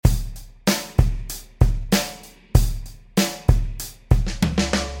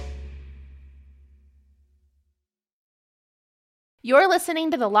You're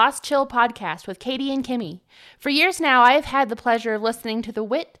listening to the Lost Chill podcast with Katie and Kimmy. For years now, I have had the pleasure of listening to the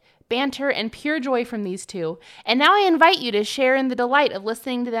wit, banter, and pure joy from these two, and now I invite you to share in the delight of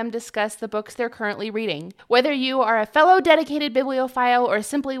listening to them discuss the books they're currently reading. Whether you are a fellow dedicated bibliophile or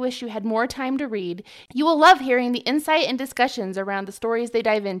simply wish you had more time to read, you will love hearing the insight and discussions around the stories they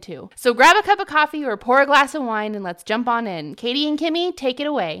dive into. So grab a cup of coffee or pour a glass of wine and let's jump on in. Katie and Kimmy, take it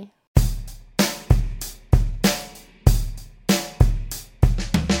away.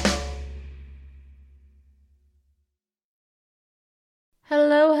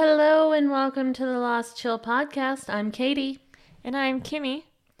 Hello, and welcome to the Lost Chill podcast. I'm Katie. And I'm Kimmy.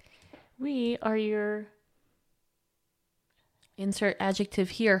 We are your... Insert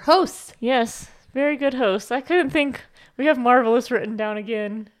adjective here. Hosts. Yes, very good hosts. I couldn't think... We have marvelous written down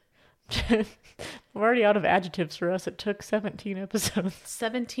again. We're already out of adjectives for us. It took 17 episodes.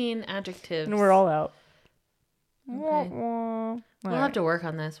 17 adjectives. And we're all out. Okay. We'll have to work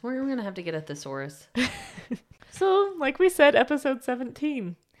on this. We're going to have to get a thesaurus. So, like we said, episode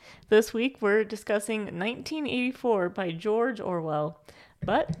 17. This week, we're discussing 1984 by George Orwell.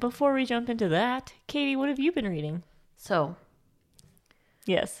 But before we jump into that, Katie, what have you been reading? So,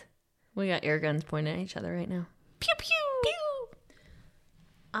 yes. We got air guns pointing at each other right now. Pew, pew! Pew!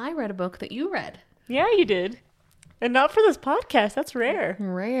 I read a book that you read. Yeah, you did. And not for this podcast. That's rare.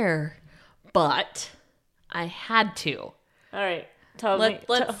 Rare. But I had to. All right.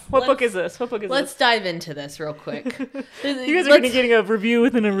 What book is this? Let's dive into this real quick. You guys are going to be getting a review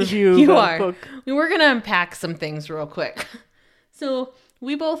within a review. You are. Book. We're going to unpack some things real quick. So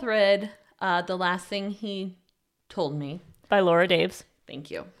we both read The Last Thing He Told Me. By Laura Daves.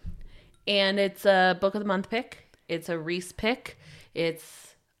 Thank you. And it's a Book of the Month pick. It's a Reese pick.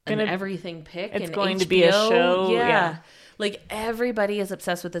 It's an everything pick. It's an going HBO. to be a show. Yeah. Like everybody is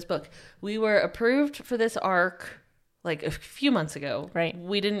obsessed with this book. We were approved for this arc like a few months ago. Right.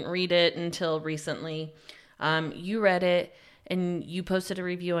 We didn't read it until recently. You read it and you posted a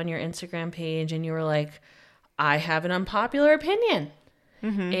review on your Instagram page and you were like, I have an unpopular opinion.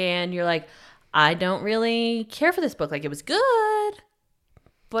 Mm-hmm. And you're like, I don't really care for this book. Like it was good,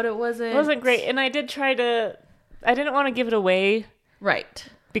 but it wasn't. It wasn't great. And I didn't want to give it away. Right.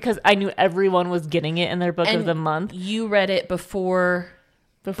 Because I knew everyone was getting it in their book of the month. You read it before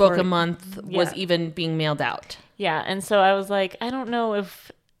Book a Month was even being mailed out. Yeah, and so I was like, I don't know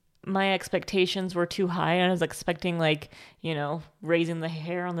if my expectations were too high. I was expecting raising the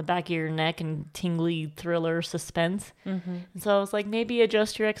hair on the back of your neck and tingly thriller suspense. Mm-hmm. And so I was like, maybe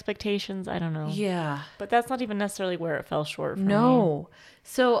adjust your expectations. I don't know. Yeah. But that's not even necessarily where it fell short for me. No.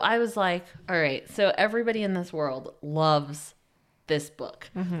 So I was like, all right, so everybody in this world loves this book.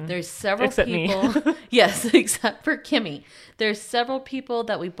 Mm-hmm. There's several people. Yes, except for Kimmy. There's several people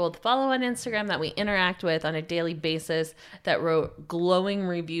that we both follow on Instagram that we interact with on a daily basis that wrote glowing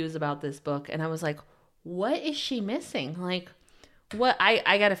reviews about this book. And I was like, what is she missing? Like, what?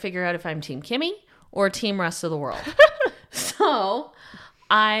 I got to figure out if I'm Team Kimmy or Team Rest of the World. So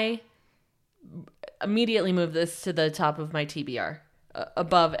I immediately moved this to the top of my TBR.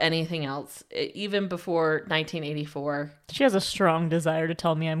 Above anything else, even before 1984. She has a strong desire to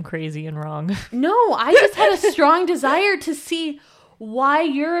tell me I'm crazy and wrong. No, I just had a strong desire to see why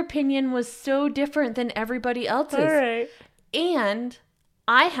your opinion was so different than everybody else's. All right. And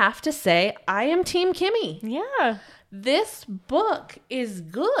I have to say, I am Team Kimmy. Yeah. This book is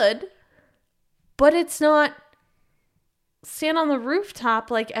good, but it's not stand on the rooftop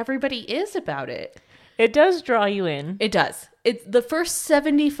like everybody is about it. It does draw you in. It does. It's the first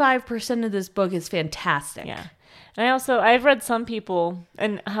 75% of this book is fantastic. Yeah. And I've read some people,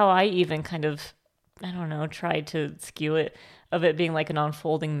 and how I even kind of, tried to skew it, of it being like an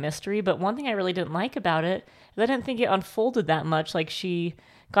unfolding mystery. But one thing I really didn't like about it is I didn't think it unfolded that much. Like she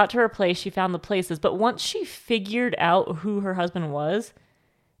got to her place, she found the places. But once she figured out who her husband was,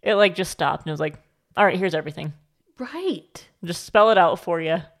 it like just stopped. And it was like, all right, here's everything. Right. Just spell it out for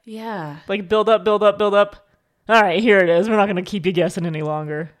you. Yeah. Like build up. All right, here it is. We're not going to keep you guessing any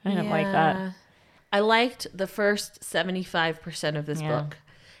longer. I didn't like that. I liked the first 75% of this book.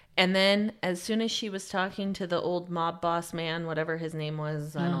 And then as soon as she was talking to the old mob boss man, whatever his name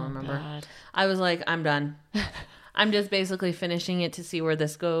was, I don't remember. God. I was like, I'm done. I'm just basically finishing it to see where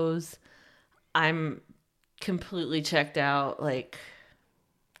this goes. I'm completely checked out. Like,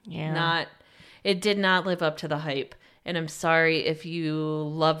 it did not live up to the hype. And I'm sorry if you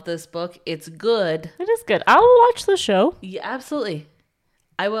love this book. It's good. It is good. I'll watch the show. Yeah, absolutely.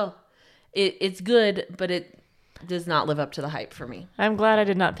 I will. It's good, but it does not live up to the hype for me. I'm glad I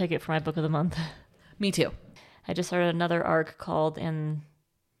did not pick it for my book of the month. Me too. I just started another arc called And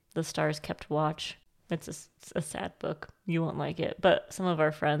the Stars Kept Watch. It's a sad book. You won't like it. But some of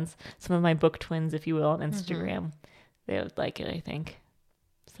our friends, some of my book twins, if you will, on Instagram, they would like it, I think.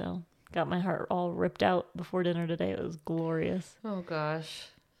 So got my heart all ripped out before dinner today. It was glorious. Oh, gosh.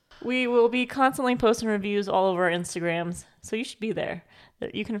 We will be constantly posting reviews all over our Instagrams, so you should be there.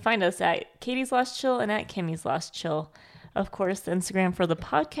 You can find us at Katie's Lost Chill and at Kimmy's Lost Chill. Of course, the Instagram for the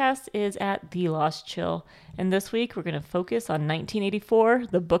podcast is at The Lost Chill. And this week, we're going to focus on 1984,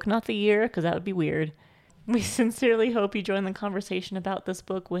 the book, not the year, because that would be weird. We sincerely hope you join the conversation about this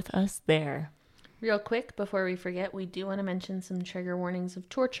book with us there. Real quick, before we forget, we do want to mention some trigger warnings of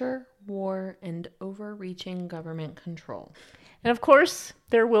torture, war, and overreaching government control. And of course,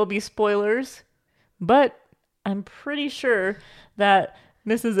 there will be spoilers, but I'm pretty sure that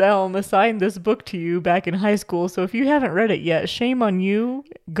Mrs. Elm assigned this book to you back in high school, so if you haven't read it yet, shame on you.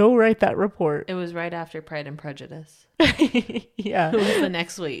 Go write that report. It was right after Pride and Prejudice. Yeah. It was the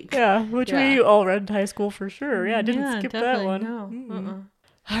next week. Yeah, which we all read in high school for sure. Yeah, didn't skip that one. No.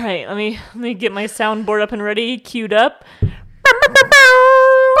 All right, let me get my soundboard up and ready, queued up.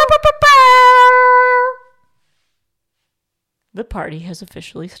 The party has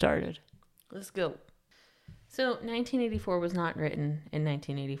officially started. Let's go. So, 1984 was not written in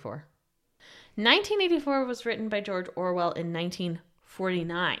 1984. 1984 was written by George Orwell in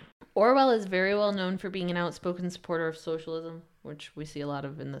 1949. Orwell is very well known for being an outspoken supporter of socialism, which we see a lot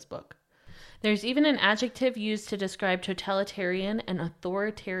of in this book. There's even an adjective used to describe totalitarian and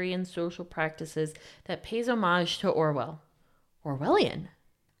authoritarian social practices that pays homage to Orwell. Orwellian.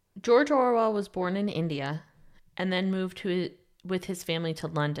 George Orwell was born in India and then moved with his family to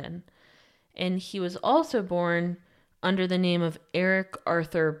London. And he was also born under the name of Eric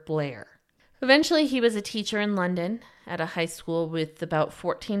Arthur Blair. Eventually, he was a teacher in London at a high school with about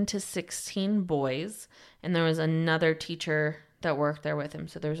 14 to 16 boys, and there was another teacher that worked there with him,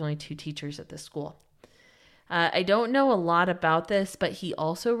 so there was only 2 teachers at this school. I don't know a lot about this, but he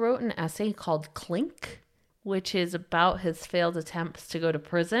also wrote an essay called Clink, which is about his failed attempts to go to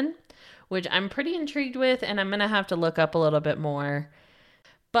prison, which I'm pretty intrigued with, and I'm going to have to look up a little bit more.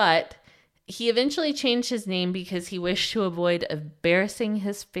 But he eventually changed his name because he wished to avoid embarrassing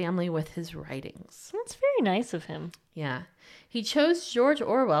his family with his writings. That's very nice of him. Yeah. He chose George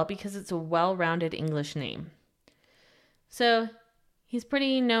Orwell because it's a well-rounded English name. So he's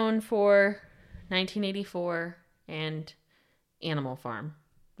pretty known for 1984 and Animal Farm.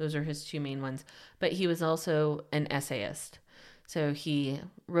 Those are his 2 main ones. But he was also an essayist. So he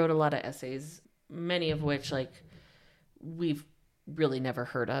wrote a lot of essays, many of which we've really never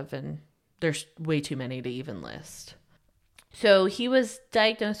heard of, and there's way too many to even list. So he was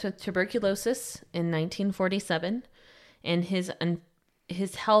diagnosed with tuberculosis in 1947, and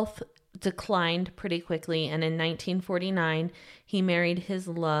his health declined pretty quickly. And in 1949, he married his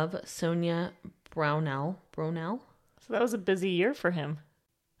love, Sonia Brownell. So that was a busy year for him.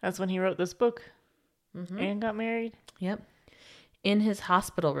 That's when he wrote this book and got married. Yep. In his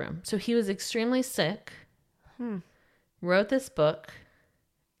hospital room. So he was extremely sick, wrote this book,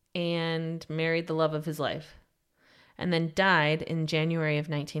 and married the love of his life, and then died in January of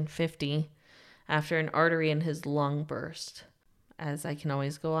 1950 after an artery in his lung burst. As I can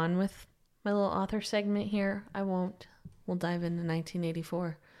always go on with my little author segment here, I won't. We'll dive into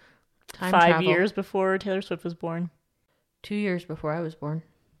 1984. Time 5 travel. years before Taylor Swift was born. 2 years before I was born.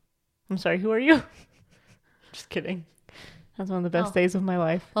 I'm sorry, who are you? Just kidding. That's one of the best days of my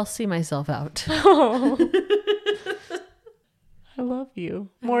life. I'll see myself out. Oh. I love you.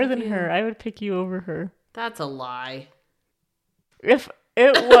 More than her. I would pick you over her. That's a lie. If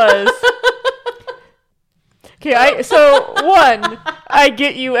it was... Okay, so one, I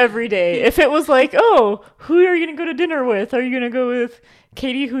get you every day. If it was like, oh, who are you going to go to dinner with? Are you going to go with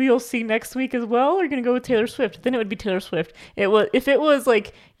Katie, who you'll see next week as well? Or are you going to go with Taylor Swift? Then it would be Taylor Swift. If it was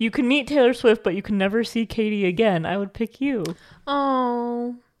like, you can meet Taylor Swift, but you can never see Katie again, I would pick you.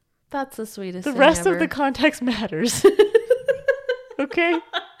 Oh, that's the sweetest The thing rest ever. of the context matters. Okay?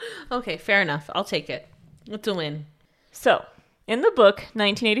 Okay, fair enough. I'll take it. It's a win. So, in the book,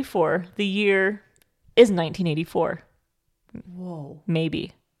 1984, the year is 1984. Whoa.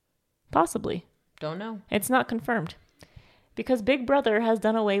 Maybe. Possibly. Don't know. It's not confirmed. Because Big Brother has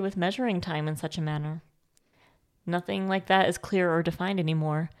done away with measuring time in such a manner. Nothing like that is clear or defined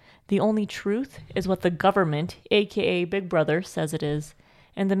anymore. The only truth is what the government, aka Big Brother, says it is.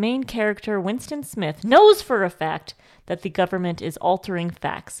 And the main character, Winston Smith, knows for a fact that the government is altering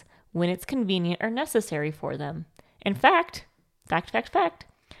facts when it's convenient or necessary for them. In fact,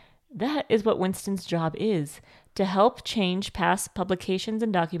 that is what Winston's job is, to help change past publications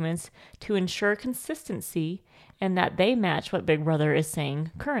and documents to ensure consistency and that they match what Big Brother is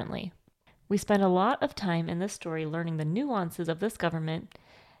saying currently. We spend a lot of time in this story learning the nuances of this government,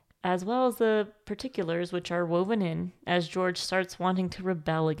 as well as the particulars which are woven in as George starts wanting to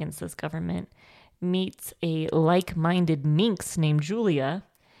rebel against this government, meets a like-minded minx named Julia,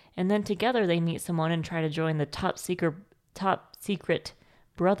 and then together they meet someone and try to join the top secret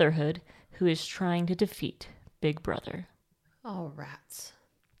brotherhood who is trying to defeat Big Brother. Oh, rats.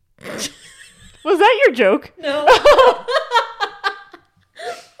 Was that your joke? No.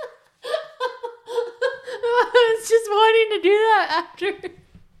 I was just wanting to do that after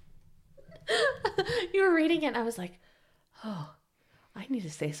you were reading it, and I was like, oh, I need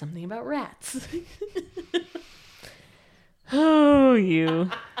to say something about rats. Oh, you.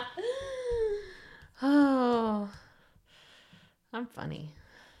 Oh, I'm funny.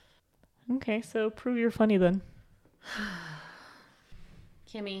 Okay, so prove you're funny then.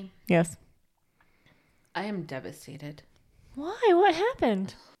 Kimmy. Yes. I am devastated. Why? What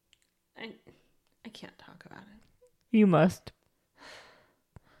happened? I can't talk about it. You must.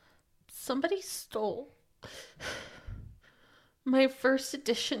 Somebody stole my first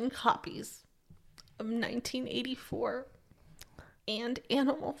edition copies of 1984 and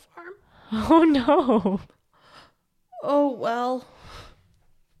Animal Farm. Oh, no. Oh, well.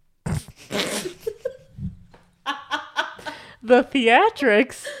 The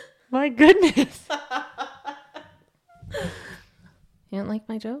theatrics. My goodness. You didn't like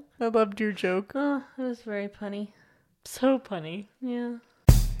my joke? I loved your joke. Oh, it was very punny. So punny. Yeah.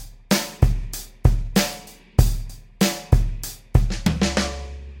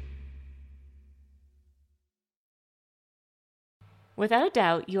 Without a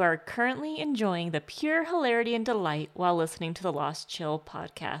doubt, you are currently enjoying the pure hilarity and delight while listening to the Lost Chill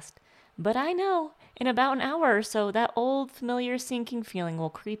podcast. But I know, in about an hour or so, that old familiar sinking feeling will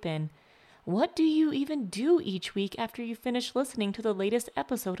creep in. What do you even do each week after you finish listening to the latest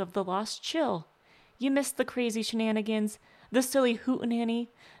episode of The Lost Chill? You missed the crazy shenanigans, the silly hootenanny,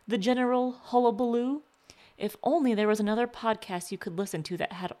 the general hullabaloo? If only there was another podcast you could listen to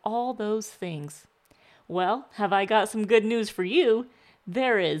that had all those things. Well, have I got some good news for you?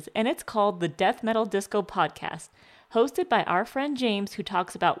 There is, and it's called the Death Metal Disco Podcast, hosted by our friend James, who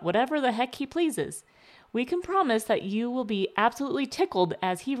talks about whatever the heck he pleases. We can promise that you will be absolutely tickled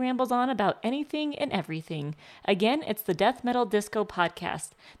as he rambles on about anything and everything. Again, it's the Death Metal Disco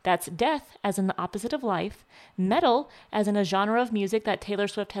Podcast. That's death as in the opposite of life, metal as in a genre of music that Taylor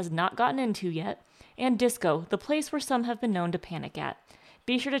Swift has not gotten into yet, and disco, the place where some have been known to panic at.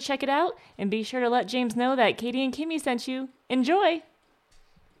 Be sure to check it out, and be sure to let James know that Katie and Kimmy sent you. Enjoy!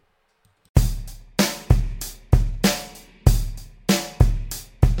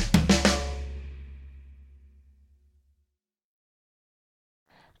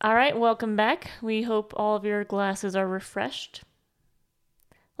 All right, welcome back. We hope all of your glasses are refreshed.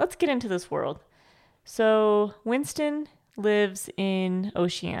 Let's get into this world. So, Winston lives in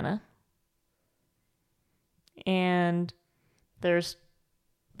Oceania. And there's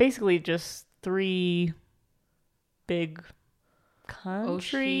basically just 3 big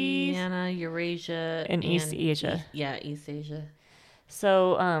countries. Oceania, Eurasia, and East Asia. East Asia.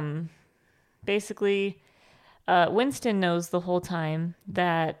 So, basically, Winston knows the whole time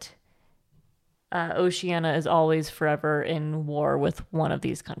that Oceania is always forever in war with one of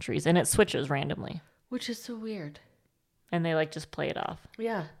these countries, and it switches randomly. Which is so weird. And they just play it off.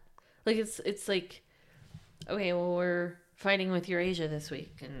 Yeah. Like it's like, okay, well, we're fighting with Eurasia this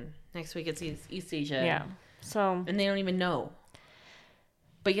week, and next week it's East Asia. Yeah. So, and they don't even know.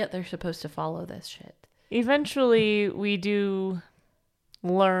 But yet they're supposed to follow this shit. Eventually, we do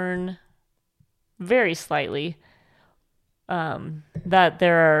learn very slightly that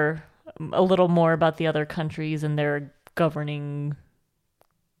there are a little more about the other countries and their governing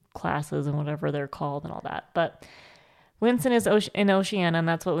classes and whatever they're called and all that. But Winston is in Oceania, and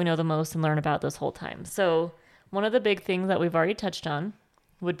that's what we know the most and learn about this whole time. So one of the big things that we've already touched on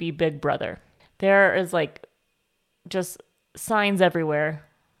would be Big Brother. There is just signs everywhere,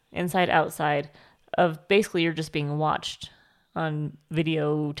 inside, outside, of basically you're just being watched on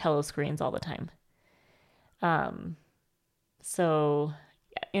video telescreens all the time. So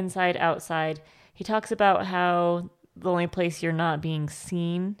inside, outside, he talks about how the only place you're not being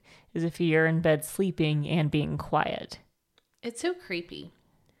seen is if you're in bed sleeping and being quiet. It's so creepy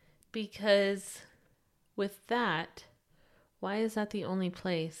because with that, why is that the only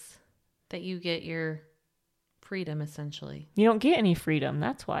place that you get your freedom, essentially? You don't get any freedom.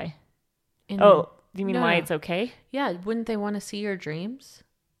 That's why. You mean No, why no. it's okay? Yeah, wouldn't they want to see your dreams?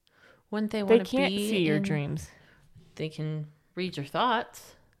 Wouldn't they want to be? They can't see your dreams. They can read your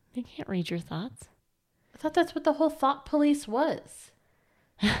thoughts. They can't read your thoughts. I thought that's what the whole thought police was.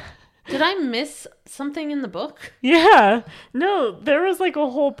 Did I miss something in the book? Yeah. No, there was like a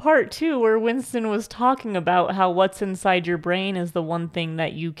whole part too where Winston was talking about how what's inside your brain is the one thing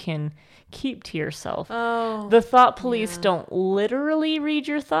that you can keep to yourself. Oh. The thought police don't literally read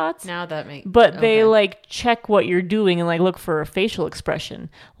your thoughts. Now that makes But they like check what you're doing and like look for a facial expression.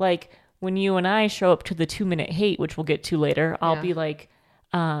 Like when you and I show up to the 2-minute hate, which we'll get to later, I'll be like,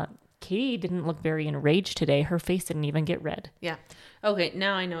 Katie didn't look very enraged today. Her face didn't even get red. Yeah. Okay,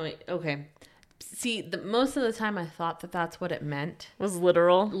 now I know it. Okay. See, most of the time I thought that that's what it meant. Was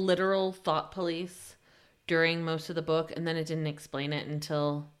literal? Literal thought police during most of the book, and then it didn't explain it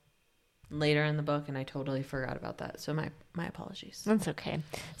until later in the book, and I totally forgot about that. So my apologies. That's okay.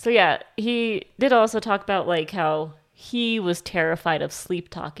 So yeah, he did also talk about like how he was terrified of sleep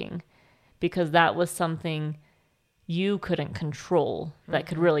talking because that was something you couldn't control that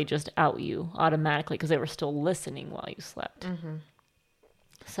could really just out you automatically because they were still listening while you slept. Mm-hmm.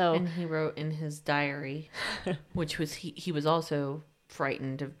 So, and he wrote in his diary, which was he was also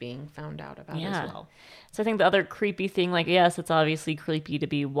frightened of being found out about as well. So I think the other creepy thing, like, yes, it's obviously creepy to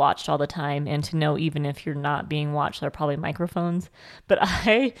be watched all the time and to know even if you're not being watched, there are probably microphones. But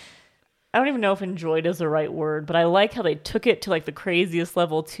I don't even know if enjoyed is the right word, but I like how they took it to like the craziest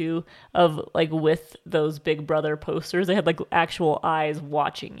level too of like with those Big Brother posters, they had like actual eyes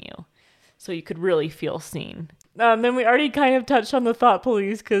watching you. So you could really feel seen. Then we already kind of touched on the thought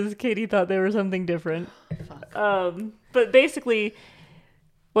police because Katie thought they were something different. But basically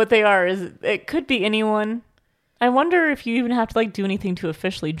what they are is it could be anyone. I wonder if you even have to like do anything to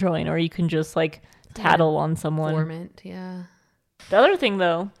officially join or you can just like tattle on someone. Formant, yeah. The other thing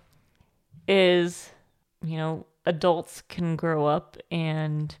though is, you know, adults can grow up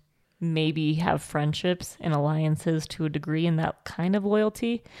and maybe have friendships and alliances to a degree and that kind of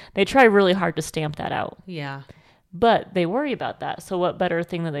loyalty. They try really hard to stamp that out. Yeah. But they worry about that. So what better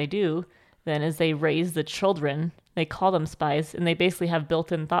thing that they do then is they raise the children. They call them spies and they basically have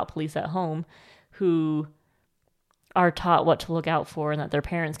built-in thought police at home who are taught what to look out for and that their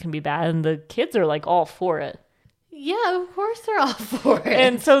parents can be bad. And the kids are like all for it. Yeah, of course they're all for it.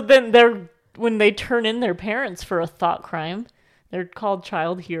 And so then when they turn in their parents for a thought crime, they're called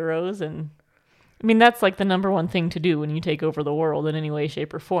child heroes. And I mean, that's like the number one thing to do when you take over the world in any way,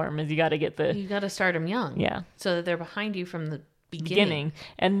 shape, or form is you got to start them young. Yeah. So that they're behind you from the beginning.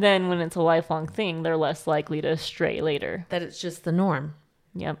 And then when it's a lifelong thing, they're less likely to stray later. That it's just the norm.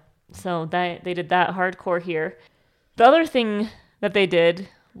 Yep. So they did that hardcore here. The other thing that they did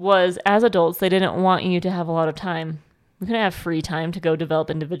was as adults, they didn't want you to have a lot of time. We couldn't have free time to go develop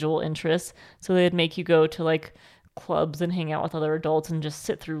individual interests. So they'd make you go to like clubs and hang out with other adults and just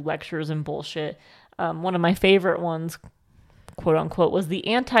sit through lectures and bullshit. One of my favorite ones, quote unquote, was the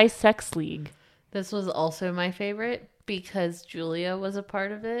Anti-Sex League. This was also my favorite because Julia was a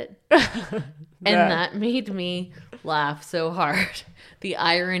part of it. And that made me laugh so hard. The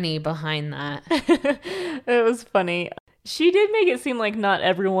irony behind that. It was funny. She did make it seem like not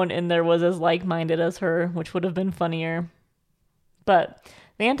everyone in there was as like-minded as her, which would have been funnier. But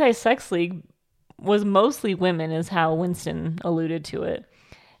the Anti-Sex League was mostly women, is how Winston alluded to it.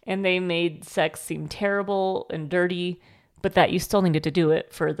 And they made sex seem terrible and dirty, but that you still needed to do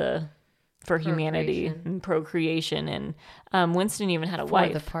it for humanity and procreation. And Winston even had a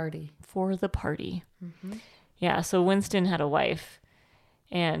wife. For the party. Mm-hmm. Yeah, so Winston had a wife.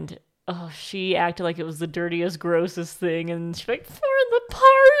 And she acted like it was the dirtiest, grossest thing. And she'd be like, for the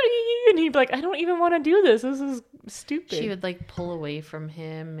party. And he'd be like, I don't even want to do this. This is stupid. She would like pull away from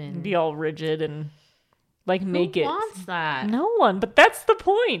him and be all rigid and like make it. Who wants that? No one, but that's the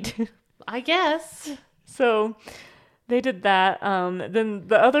point. I guess. So they did that. Then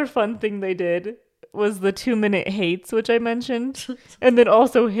the other fun thing they did was the 2-minute hates, which I mentioned. And then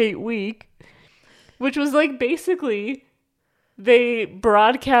also Hate Week, which was like basically they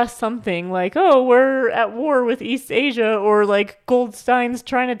broadcast something like, oh, we're at war with East Asia, or like Goldstein's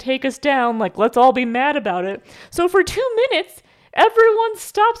trying to take us down. Like, let's all be mad about it. So for 2 minutes, everyone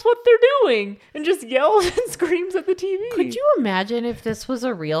stops what they're doing and just yells and screams at the TV. Could you imagine if this was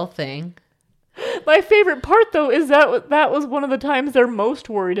a real thing? My favorite part, though, is that was one of the times they're most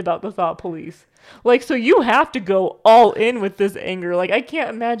worried about the thought police. Like, so you have to go all in with this anger. Like, I can't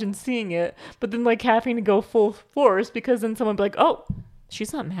imagine seeing it, but then, like, having to go full force because then someone would be like, oh,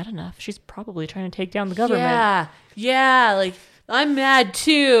 she's not mad enough. She's probably trying to take down the government. Yeah, like, I'm mad,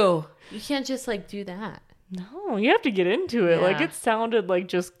 too. You can't just, like, do that. No, you have to get into it. Yeah. Like, it sounded, like,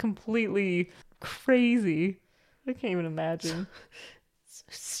 just completely crazy. I can't even imagine.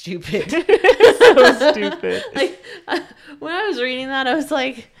 Stupid. So stupid. Like, when I was reading that, I was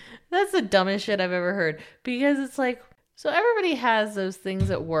like, that's the dumbest shit I've ever heard. Because it's like, So everybody has those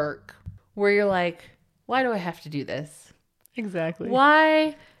things at work where you're like, why do I have to do this? Exactly.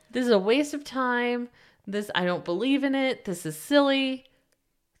 Why? This is a waste of time. I don't believe in it. This is silly.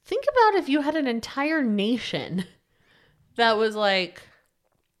 Think about if you had an entire nation that was like,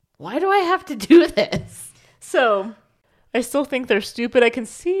 why do I have to do this? So, I still think they're stupid. I can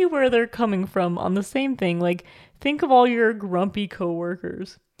see where they're coming from on the same thing. Like, think of all your grumpy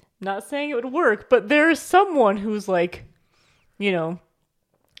coworkers. Not saying it would work, but there's someone who's like,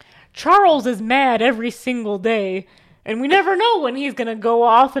 Charles is mad every single day, and we never know when he's going to go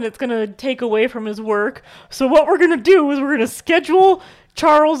off and it's going to take away from his work. So what we're going to do is we're going to schedule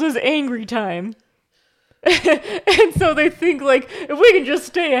Charles's angry time. And so they think, like, if we can just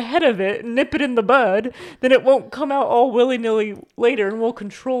stay ahead of it and nip it in the bud, then it won't come out all willy-nilly later and we'll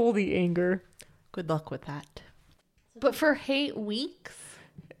control the anger. Good luck with that. But for hate weeks?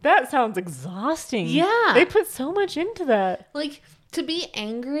 That sounds exhausting. Yeah. They put so much into that. Like, to be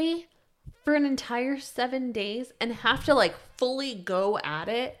angry for an entire 7 days and have to, like, fully go at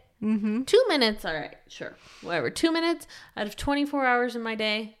it. 2 minutes, all right, sure, whatever. 2 minutes out of 24 hours in my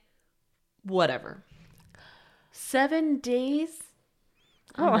day, whatever. 7 days?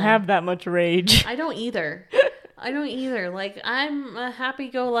 I don't have that much rage. I don't either. Like, I'm a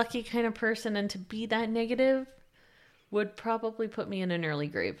happy-go-lucky kind of person, and to be that negative would probably put me in an early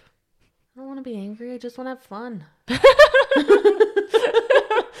grave. I don't want to be angry. I just want to have fun.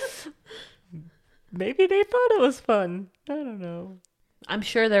 Maybe they thought it was fun. I don't know. I'm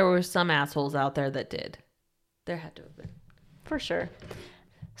sure there were some assholes out there that did. There had to have been. For sure.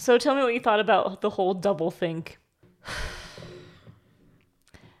 So tell me what you thought about the whole doublethink.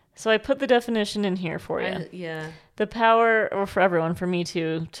 So I put the definition in here for you. Yeah. The power, or for everyone, for me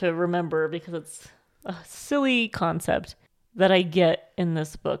too, to remember, because it's a silly concept that I get in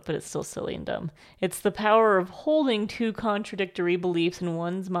this book, but it's still silly and dumb. It's the power of holding two contradictory beliefs in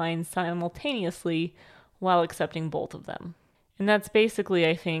one's mind simultaneously while accepting both of them. And that's basically,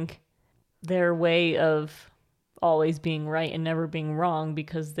 I think, their way of always being right and never being wrong,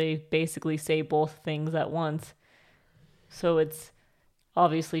 because they basically say both things at once. So it's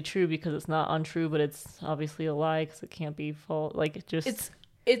obviously true because it's not untrue, but it's obviously a lie because it can't be false. Like, it just...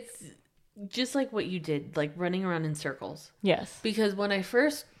 It's just like what you did, like running around in circles. Yes. Because when I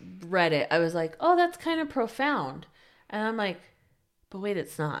first read it, I was like, oh, that's kind of profound. And I'm like, but wait,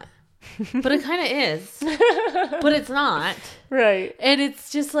 it's not. But it kind of is. But it's not. Right. And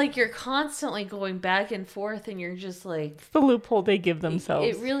it's just like you're constantly going back and forth, and you're just like... It's the loophole they give themselves.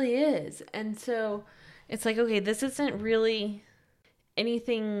 It really is. And so it's like, okay, this isn't really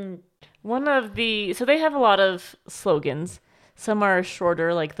anything... So they have a lot of slogans. Some are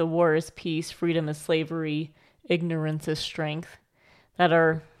shorter, like the war is peace, freedom is slavery, ignorance is strength, that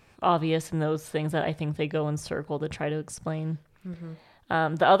are obvious in those things that I think they go in circle to try to explain.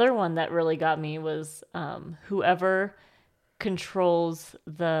 Mm-hmm. The other one that really got me was whoever controls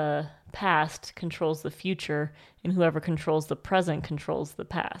the past controls the future, and whoever controls the present controls the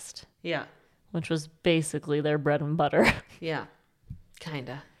past. Yeah. Which was basically their bread and butter. Yeah.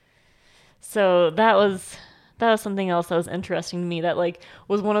 Kinda. So that was something else that was interesting to me, that like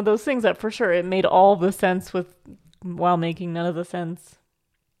was one of those things that for sure it made all the sense while making none of the sense,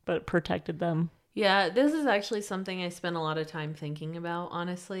 but it protected them. Yeah, this is actually something I spent a lot of time thinking about,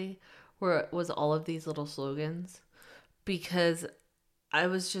 honestly, where it was all of these little slogans, because I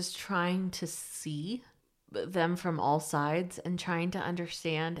was just trying to see them from all sides and trying to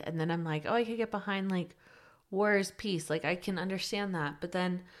understand. And then I'm like, oh, I could get behind like war is peace. Like I can understand that. But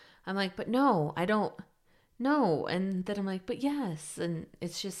then I'm like, but no, I don't. No. And then I'm like, but yes. And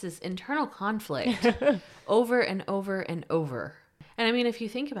it's just this internal conflict over and over and over. And I mean, if you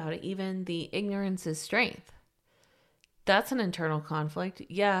think about it, even the ignorance is strength. That's an internal conflict.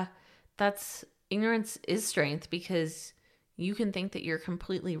 Yeah, ignorance is strength, because you can think that you're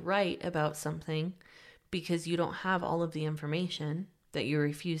completely right about something because you don't have all of the information that you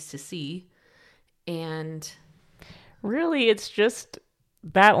refuse to see. And really, it's just...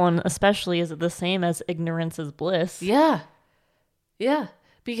 that one especially is the same as ignorance is bliss. Yeah. Yeah.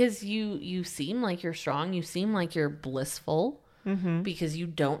 Because you seem like you're strong. You seem like you're blissful, because you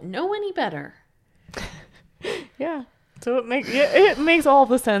don't know any better. Yeah. So it makes all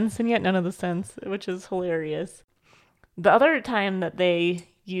the sense and yet none of the sense, which is hilarious. The other time that they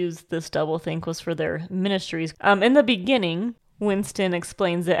used this doublethink was for their ministries. In the beginning, Winston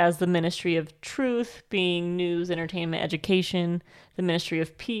explains it as the Ministry of Truth, being news, entertainment, education, the Ministry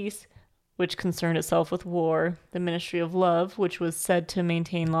of Peace, which concerned itself with war, the Ministry of Love, which was said to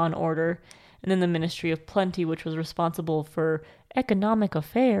maintain law and order, and then the Ministry of Plenty, which was responsible for economic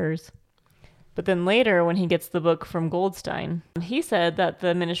affairs. But then later, when he gets the book from Goldstein, he said that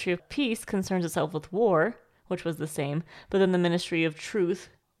the Ministry of Peace concerns itself with war, which was the same, but then the Ministry of Truth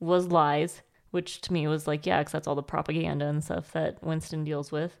was lies, which to me was like, yeah, because that's all the propaganda and stuff that Winston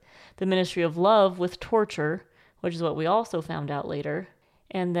deals with. The Ministry of Love with torture, which is what we also found out later.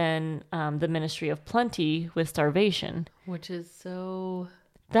 And then the Ministry of Plenty with starvation. Which is so...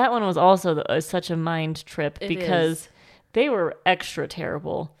 That one was also such a mind trip because they were extra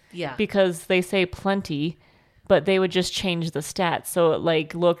terrible. Yeah. Because they say plenty, but they would just change the stats. So it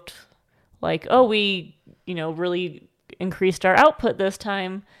like looked like, oh, we, really increased our output this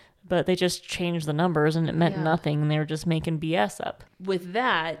time, but they just changed the numbers and it meant nothing. And they were just making BS up. With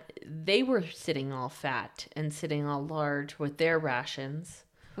that, they were sitting all fat and sitting all large with their rations.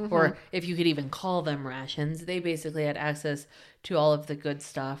 Mm-hmm. Or if you could even call them rations, they basically had access to all of the good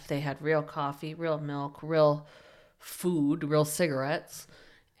stuff. They had real coffee, real milk, real food, real cigarettes.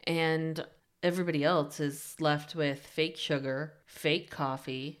 And everybody else is left with fake sugar, fake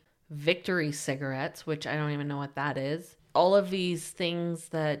coffee, Victory cigarettes, which I don't even know what that is. All of these things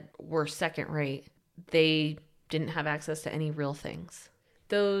that were second rate, they didn't have access to any real things.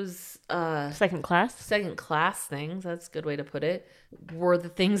 Those second class things, that's a good way to put it, were the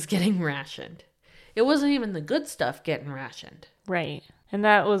things getting rationed. It wasn't even the good stuff getting rationed. Right. And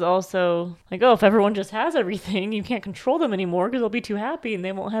that was also like, oh, if everyone just has everything, you can't control them anymore because they'll be too happy and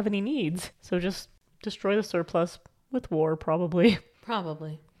they won't have any needs. So just destroy the surplus with war, probably.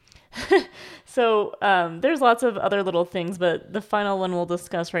 Probably. So there's lots of other little things, but the final one we'll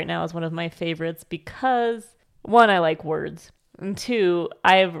discuss right now is one of my favorites because, one, I like words. And two,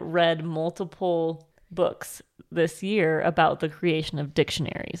 I've read multiple books this year about the creation of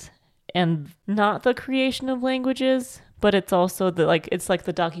dictionaries. And not the creation of languages, but it's also it's like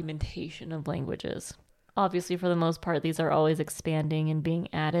the documentation of languages. Obviously, for the most part, these are always expanding and being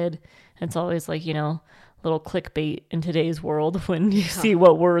added. It's always like, little clickbait in today's world when you see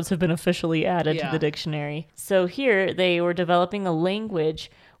what words have been officially added to the dictionary. So here they were developing a language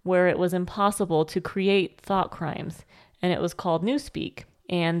where it was impossible to create thought crimes, and it was called Newspeak.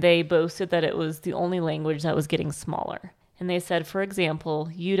 And they boasted that it was the only language that was getting smaller. And they said, for example,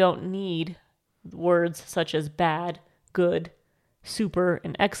 you don't need words such as bad, good, super,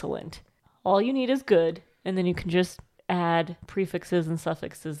 and excellent. All you need is good, and then you can just add prefixes and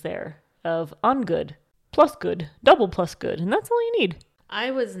suffixes there of ungood, plus good, double plus good, and that's all you need.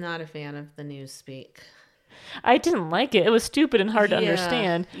 I was not a fan of the Newspeak. I didn't like it. It was stupid and hard to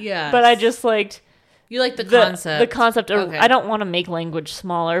understand. Yeah. But I just liked... You like the concept. The concept of... Okay. I don't want to make language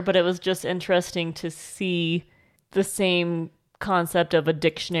smaller, but it was just interesting to see the same concept of a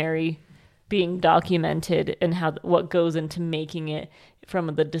dictionary being documented and what goes into making it from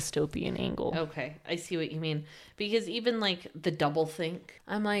the dystopian angle. Okay, I see what you mean. Because even like the doublethink,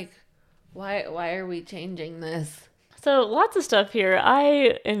 I'm like... Why are we changing this? So lots of stuff here.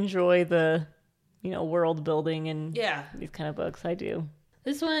 I enjoy the, world building and these kind of books. I do.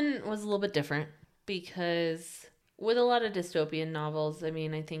 This one was a little bit different because with a lot of dystopian novels, I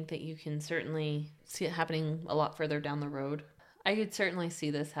think that you can certainly see it happening a lot further down the road. I could certainly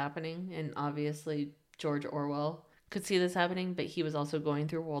see this happening, and obviously George Orwell could see this happening, but he was also going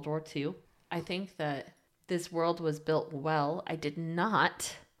through World War II. I think that this world was built well. I did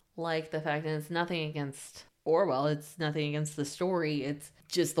not like the fact that it's nothing against Orwell. It's nothing against the story. It's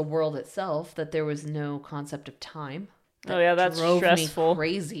just the world itself, that there was no concept of time. That's drove stressful. Me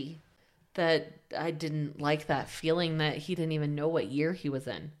crazy. That I didn't like that feeling that he didn't even know what year he was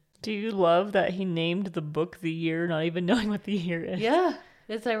in. Do you love that he named the book the year, not even knowing what the year is? Yeah,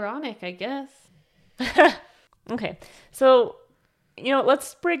 it's ironic, I guess. Okay, so,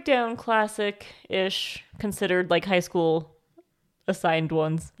 let's break down classic-ish, considered like high school assigned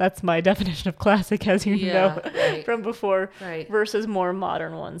ones. That's my definition of classic, as you know from before, versus more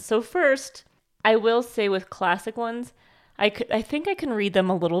modern ones. So first, I will say with classic ones, I think I can read them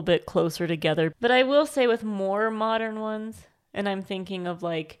a little bit closer together, but I will say with more modern ones, and I'm thinking of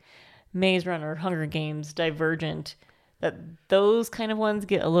like Maze Runner, Hunger Games, Divergent, that those kind of ones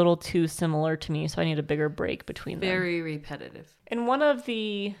get a little too similar to me, so I need a bigger break between them. Very repetitive. And one of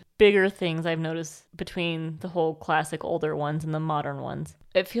the bigger things I've noticed between the whole classic older ones and the modern ones,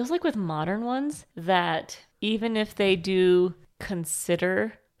 it feels like with modern ones that even if they do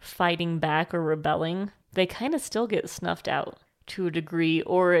consider fighting back or rebelling, they kind of still get snuffed out to a degree,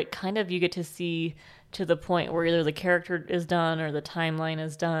 or it kind of, you get to see to the point where either the character is done or the timeline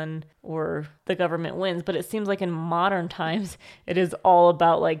is done or the government wins. But it seems like in modern times, it is all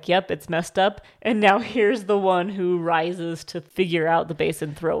about like, yep, it's messed up. And now here's the one who rises to figure out the base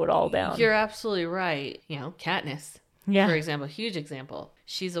and throw it all down. You're absolutely right. Katniss. for example, huge example.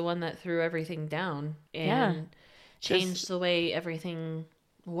 She's the one that threw everything down and changed the way everything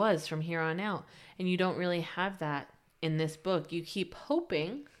was from here on out. And you don't really have that in this book. You keep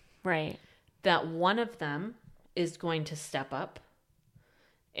hoping that one of them is going to step up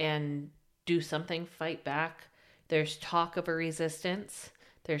and do something, fight back. There's talk of a resistance.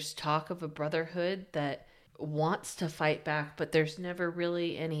 There's talk of a brotherhood that wants to fight back, but there's never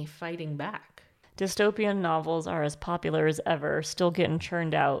really any fighting back. Dystopian novels are as popular as ever, still getting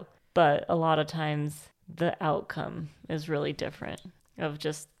churned out, but a lot of times the outcome is really different of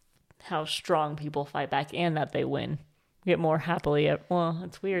just how strong people fight back and that they win. Get more happily, well,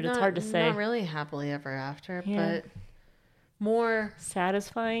 it's weird. It's hard to say. Not really happily ever after, but more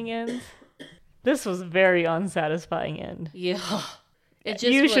satisfying ends. This was a very unsatisfying end. Yeah.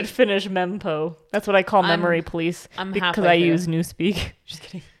 You should finish Mempo. That's what I call Memory Police. Because I use Newspeak. Just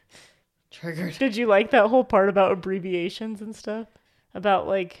kidding. Triggered. Did you like that whole part about abbreviations and stuff? About,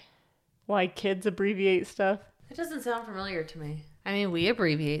 like, why kids abbreviate stuff? It doesn't sound familiar to me. I mean, we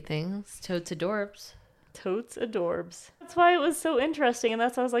abbreviate things. Totes adorbs. Totes adorbs. That's why it was so interesting. And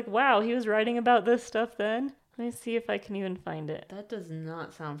that's why I was like, wow, he was writing about this stuff then? Let me see if I can even find it. That does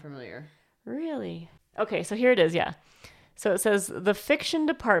not sound familiar. Really? Okay, so here it is, yeah. So it says, the fiction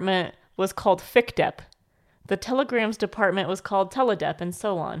department was called FicDep. The telegrams department was called Teledep, and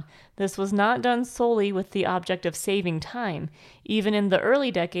so on. This was not done solely with the object of saving time. Even in the early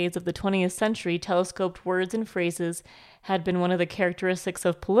decades of the 20th century, telescoped words and phrases had been one of the characteristics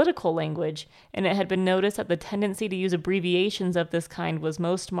of political language, and it had been noticed that the tendency to use abbreviations of this kind was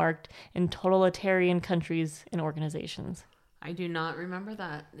most marked in totalitarian countries and organizations. I do not remember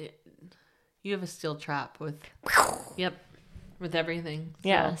that. You have a steel trap with... Yep. With everything. So.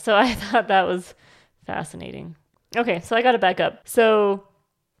 Yeah, so I thought that was fascinating. Okay, so I got to back up. So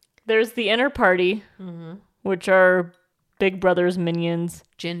there's the inner party, which are Big Brother's minions.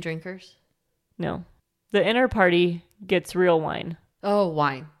 Gin drinkers? No. The inner party gets real wine. Oh,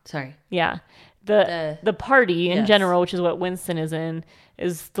 wine. Sorry. Yeah. The party in general, which is what Winston is in,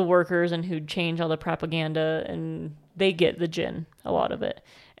 is the workers and who change all the propaganda, and they get the gin, a lot of it.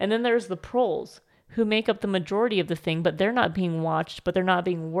 And then there's the proles, who make up the majority of the thing, but they're not being watched, but they're not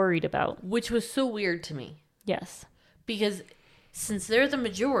being worried about. Which was so weird to me. Yes. Because since they're the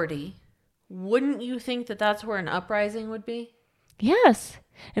majority, wouldn't you think that that's where an uprising would be? Yes.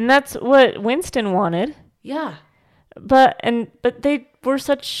 And that's what Winston wanted. Yeah. But they were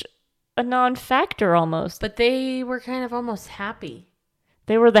such a non-factor almost. But they were kind of almost happy.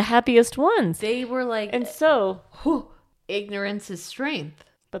 They were the happiest ones. They were like... And so... ignorance is strength.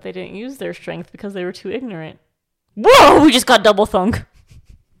 But they didn't use their strength because they were too ignorant. Whoa! We just got double thunk.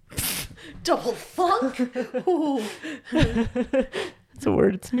 Double thunk? It's a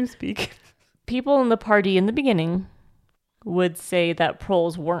word. It's Newspeak. People in the party in the beginning would say that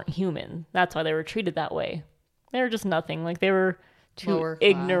proles weren't human. That's why they were treated that way. They were just nothing. Like, they were too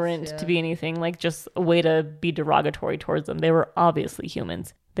ignorant to be anything. Like, just a way to be derogatory towards them. They were obviously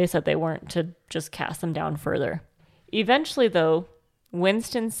humans. They said they weren't, to just cast them down further. Eventually, though,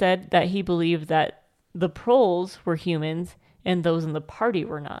 Winston said that he believed that the proles were humans and those in the party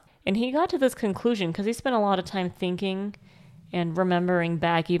were not. And he got to this conclusion because he spent a lot of time thinking and remembering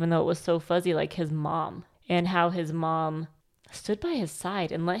back, even though it was so fuzzy, like his mom, and how his mom stood by his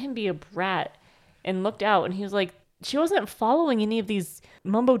side and let him be a brat and looked out. And he was like, she wasn't following any of these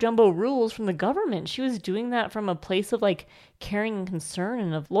mumbo jumbo rules from the government. She was doing that from a place of like caring and concern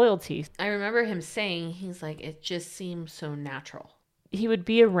and of loyalty. I remember him saying, he's like, it just seems so natural. He would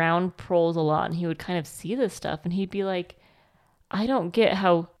be around proles a lot and he would kind of see this stuff and he'd be like, I don't get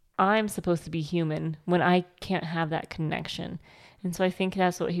how I'm supposed to be human when I can't have that connection. And so I think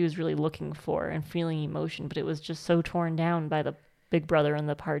that's what he was really looking for and feeling emotion, but it was just so torn down by the Big Brother and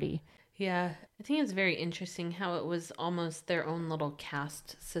the party. Yeah, I think it's very interesting how it was almost their own little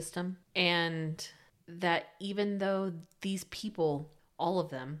caste system. And that even though these people, all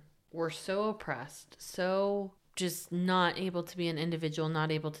of them, were so oppressed, so just not able to be an individual,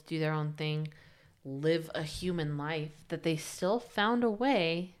 not able to do their own thing, live a human life, that they still found a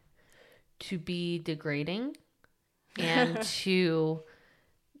way to be degrading and to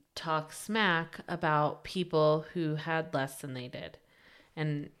talk smack about people who had less than they did.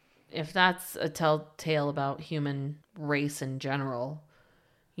 And if that's a telltale about human race in general,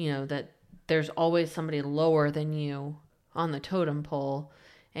 you know, that there's always somebody lower than you on the totem pole,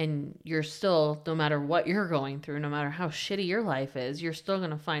 and you're still, no matter what you're going through, no matter how shitty your life is, you're still going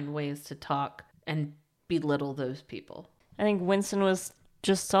to find ways to talk and belittle those people. I think Winston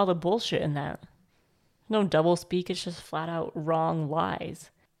saw the bullshit in that. No double speak, it's just flat out wrong lies.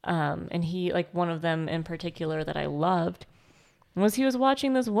 And he, like, one of them in particular that I loved was he was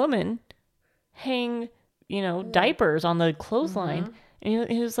watching this woman hang, diapers on the clothesline. And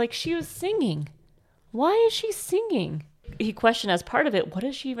he was like, she was singing. Why is she singing? He questioned as part of it, what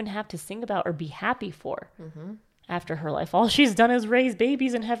does she even have to sing about or be happy for after her life? All she's done is raise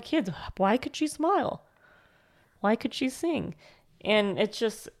babies and have kids. Why could she smile? Why could she sing? And it's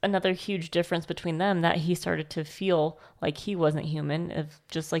just another huge difference between them that he started to feel like he wasn't human, of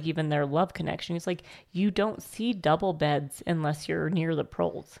just like even their love connection. He's like, you don't see double beds unless you're near the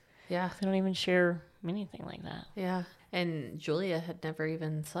Proles. Yeah. They don't even share anything like that. Yeah. And Julia had never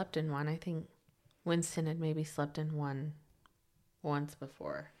even slept in one. I think Winston had maybe slept in one once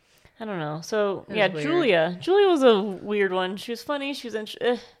before. I don't know. So It was yeah, weird. Julia was a weird one. She was funny. She was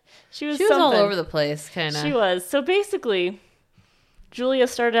she was all something. over the place, kind of. She was. So basically, Julia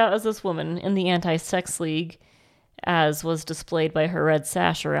started out as this woman in the anti-sex league, as was displayed by her red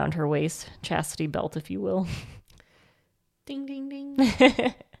sash around her waist, chastity belt, if you will. Ding, ding,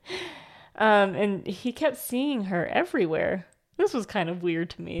 ding. And he kept seeing her everywhere. This was kind of weird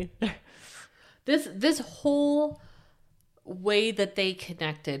to me. This whole way that they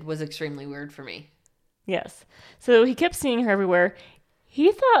connected was extremely weird for me. Yes. So he kept seeing her everywhere.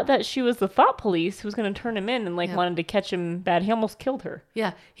 He thought that she was the thought police who was going to turn him in and wanted to catch him bad. He almost killed her.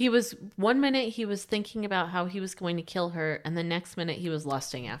 Yeah, he was, one minute he was thinking about how he was going to kill her, and the next minute he was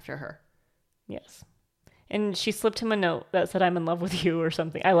lusting after her. Yes. And she slipped him a note that said, I'm in love with you or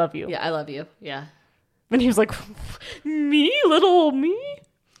something. I love you. Yeah, I love you. Yeah. And he was like, me? Little old me?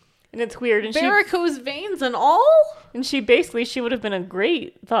 And it's weird. And Varicose veins and all? she basically, she would have been a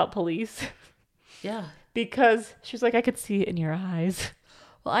great thought police. Yeah. Because she's like, I could see it in your eyes.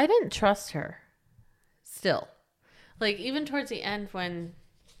 Well, I didn't trust her. Still. Like, even towards the end when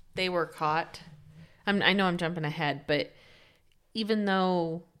they were caught. I know I'm jumping ahead, but even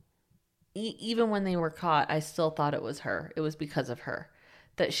though... even when they were caught, I still thought it was her. It was because of her.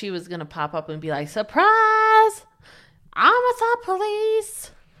 That she was going to pop up and be like, surprise! I'm a thought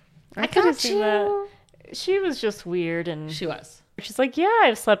police! I could have got seen you! that. She was just weird. And She was. she's like, yeah,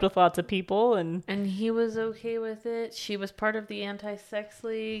 I've slept with lots of people. And And he was okay with it. She was part of the anti-sex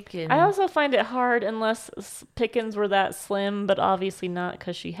league. And I also find it hard unless pickings were that slim, but obviously not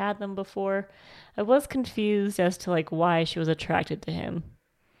because she had them before. I was confused as to why she was attracted to him.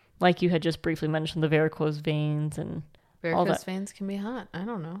 Like you had just briefly mentioned, the varicose veins and all varicose that. veins can be hot. I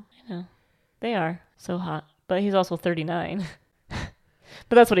don't know. I know. They are so hot. But he's also 39.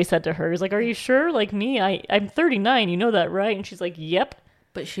 But that's what he said to her. He's like, are you sure? Like me, I'm 39. You know that, right? And she's like, yep.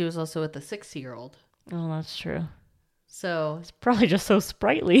 But she was also with the 60-year-old. Oh, that's true. So It's probably just so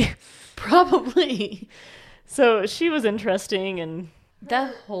sprightly. probably. So she was interesting, and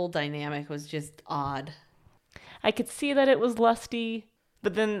That whole dynamic was just odd. I could see that it was lusty,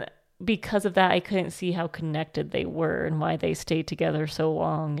 but then because of that, I couldn't see how connected they were and why they stayed together so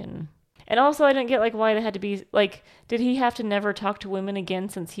long. And also, I didn't get why they had to be did he have to never talk to women again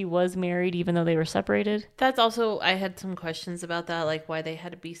since he was married, even though they were separated? That's also, I had some questions about that, like why they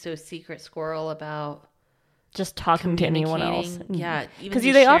had to be so secret squirrel about Just talking to anyone else. communicating. Yeah, even Because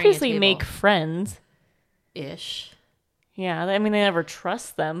just they sharing a obviously table. make friends. Ish. Yeah, I mean, they never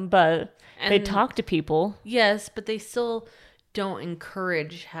trust them, but they And- talk to people. Yes, but they still don't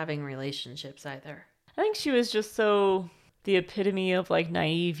encourage having relationships either. I think she was just so the epitome of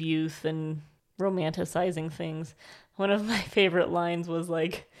naive youth and romanticizing things. One of my favorite lines was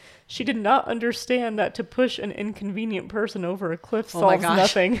she did not understand that to push an inconvenient person over a cliff Oh my solves gosh.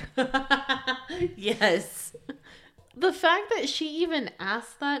 nothing. Yes. The fact that she even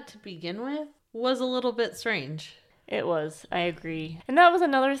asked that to begin with was a little bit strange. It was. I agree. And that was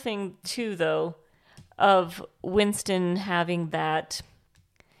another thing, too, though, of Winston having that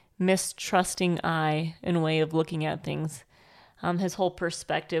mistrusting eye and way of looking at things. His whole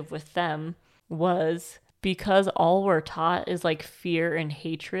perspective with them was because all we're taught is fear and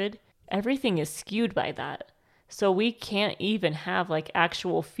hatred, everything is skewed by that. So we can't even have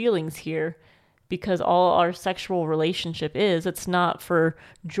actual feelings here because all our sexual relationship is, it's not for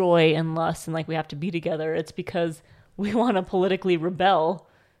joy and lust and we have to be together. It's because we want to politically rebel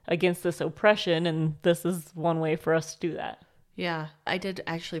against this oppression, and this is one way for us to do that. Yeah, I did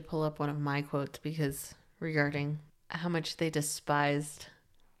actually pull up one of my quotes because regarding how much they despised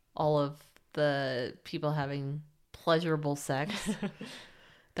all of the people having pleasurable sex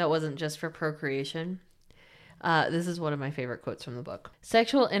that wasn't just for procreation. This is one of my favorite quotes from the book.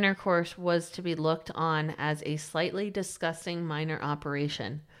 Sexual intercourse was to be looked on as a slightly disgusting minor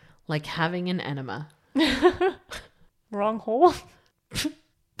operation, like having an enema. Wrong hole.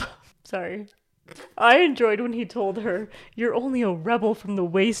 Sorry. I enjoyed when he told her, "You're only a rebel from the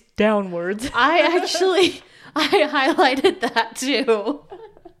waist downwards." I highlighted that too.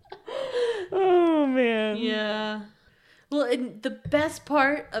 Oh, man. Yeah. Well, and the best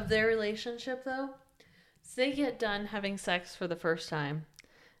part of their relationship, though, is they get done having sex for the first time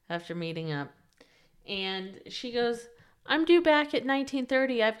after meeting up. And she goes, I'm due back at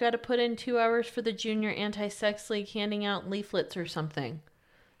 19:30. I've got to put in 2 hours for the Junior Anti-Sex League handing out leaflets or something.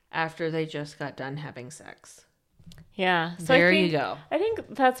 After they just got done having sex. Yeah. So there you go. I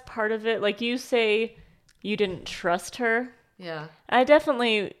think that's part of it. Like you say, you didn't trust her. Yeah. I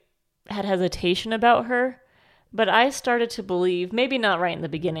definitely had hesitation about her, but I started to believe, maybe not right in the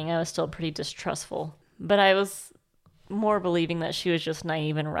beginning, I was still pretty distrustful, but I was more believing that she was just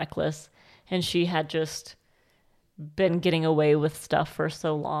naive and reckless, and she had just been getting away with stuff for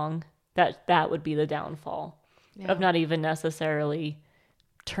so long that that would be the downfall of not even necessarily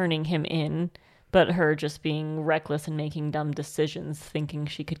turning him in, but her just being reckless and making dumb decisions, thinking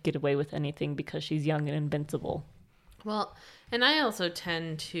she could get away with anything because she's young and invincible. Well, and I also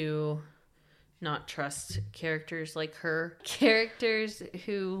tend to not trust characters like her. Characters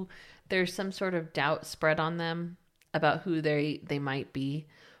who there's some sort of doubt spread on them about who they might be,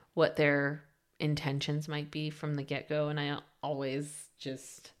 what their intentions might be from the get-go, and I always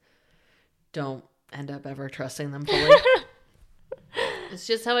just don't end up ever trusting them fully. It's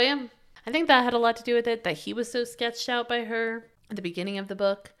just how I am. I think that had a lot to do with it, that he was so sketched out by her at the beginning of the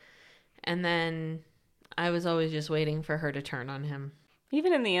book, and then I was always just waiting for her to turn on him.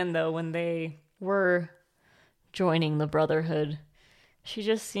 Even in the end, though, when they were joining the Brotherhood, she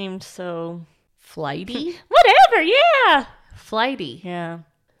just seemed so... Flighty? Whatever, yeah! Flighty. Yeah.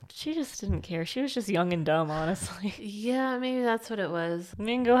 She just didn't care. She was just young and dumb, honestly. Yeah, maybe that's what it was. We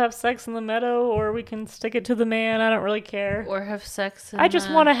can go have sex in the meadow, or we can stick it to the man. I don't really care. Or have sex in I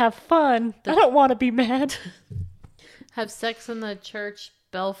just want to have fun. I don't want to be mad. Have sex in the church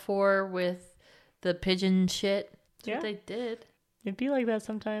Belfour with the pigeon shit. That's what they did. It'd be like that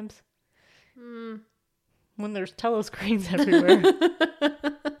sometimes. When there's telescreens everywhere.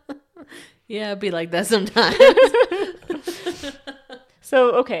 Yeah, it'd be like that sometimes.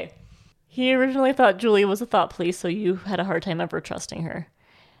 So, okay. He originally thought Julia was a thought police, so you had a hard time ever trusting her.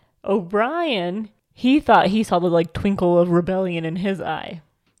 O'Brien, he thought he saw the, like, twinkle of rebellion in his eye.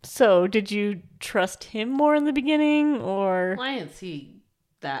 So, did you trust him more in the beginning, or... Well, I didn't see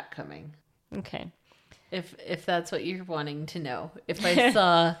that coming. Okay. If that's what you're wanting to know. If I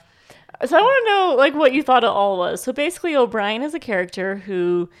saw... So I want to know, like, what you thought it all was. So basically, O'Brien is a character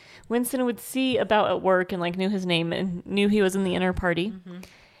who Winston would see about at work and, like, knew his name and knew he was in the inner party. Mm-hmm.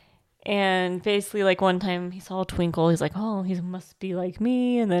 And basically, like, one time he saw a twinkle. He's like, oh, he must be like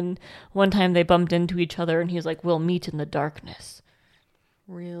me. And then one time they bumped into each other and he was like, we'll meet in the darkness.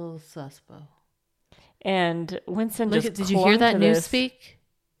 Real suspo. And Winston did you hear that newspeak?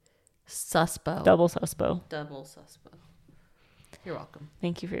 Suspo. Double suspo. Double suspo. You're welcome.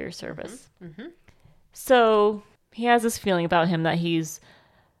 Thank you for your service. Mm-hmm. So he has this feeling about him that he's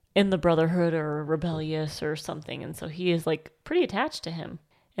in the Brotherhood or rebellious or something. And so he is, like, pretty attached to him.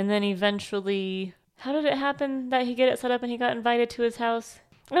 And then eventually, how did it happen that he get it set up and he got invited to his house?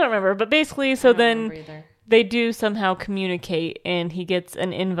 I don't remember. But basically, so then they do somehow communicate and he gets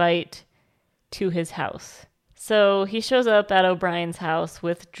an invite to his house. So he shows up at O'Brien's house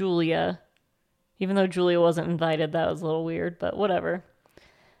with Julia. Even though Julia wasn't invited, that was a little weird, but whatever.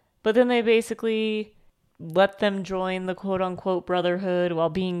 But then they basically let them join the quote-unquote Brotherhood while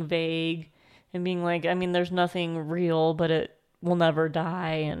being vague and being like, I mean, there's nothing real, but it will never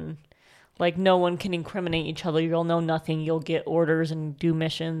die, and, like, no one can incriminate each other. You'll know nothing. You'll get orders and do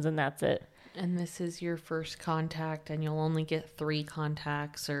missions, and that's it. And this is your first contact, and you'll only get 3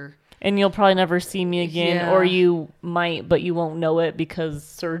 contacts, or... And you'll probably never see me again, or you might, but you won't know it because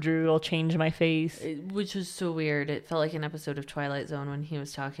surgery will change my face. Which was so weird. It felt like an episode of Twilight Zone when he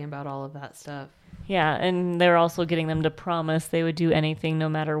was talking about all of that stuff. Yeah, and they're also getting them to promise they would do anything no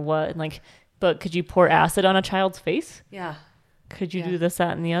matter what. And, like, but could you pour acid on a child's face? Yeah. Could you do this,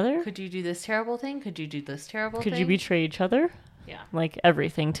 that, and the other? Could you do this terrible thing? Could you do this terrible thing? thing? Could you betray each other? Yeah. Like,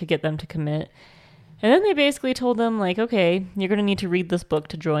 everything to get them to commit. And then they basically told them, like, okay, you're going to need to read this book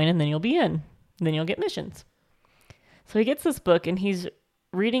to join, and then you'll be in. And then you'll get missions. So he gets this book, and he's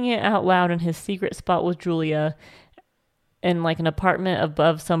reading it out loud in his secret spot with Julia in, like, an apartment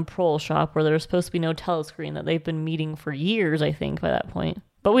above some prole shop where there's supposed to be no telescreen that they've been meeting for years, I think, by that point.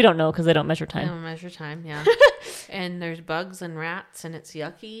 But we don't know because they don't measure time. They don't measure time, yeah. And there's bugs and rats, and it's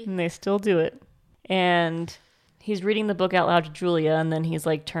yucky. And they still do it. And... he's reading the book out loud to Julia, and then he's,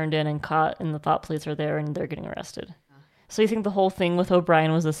 like, turned in and caught, and the thought police are there, and they're getting arrested. So you think the whole thing with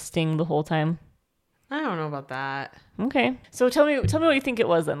O'Brien was a sting the whole time? I don't know about that. Okay. So tell me what you think it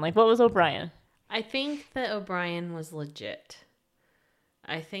was then. Like, what was O'Brien? I think that O'Brien was legit.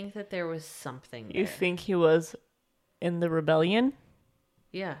 I think that there was something there. You think he was in the rebellion?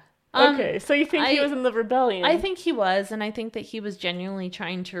 Yeah. Okay, so you think he was in the rebellion? I think he was, and I think that he was genuinely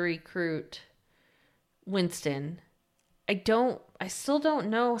trying to recruit Winston. I still don't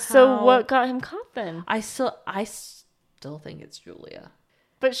know how. So what got him caught then? I still think it's Julia.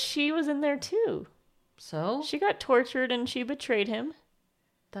 But she was in there too. So? She got tortured and she betrayed him.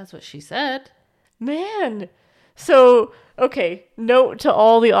 That's what she said. Man. So, okay, note to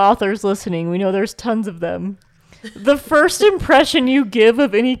all the authors listening. We know there's tons of them. The first impression you give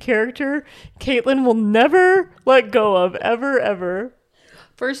of any character, Caitlin will never let go of, ever, ever.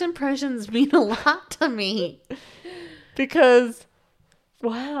 First impressions mean a lot to me. Because,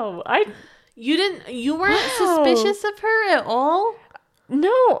 wow, you weren't suspicious of her at all?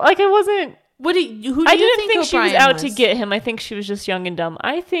 No, like I wasn't. Who do you I didn't think she was out was? to get him. I think she was just young and dumb.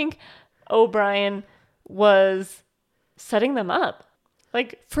 I think O'Brien was setting them up.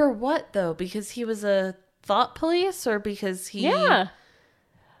 Like, for what though? Because he was a thought police, or because he? Yeah.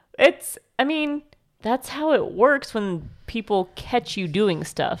 I mean, that's how it works when people catch you doing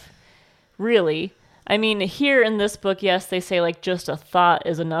stuff. Really. I mean, here in this book, yes, they say like just a thought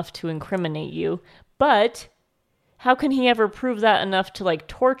is enough to incriminate you, but how can he ever prove that enough to like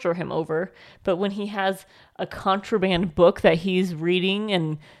torture him over? But when he has a contraband book that he's reading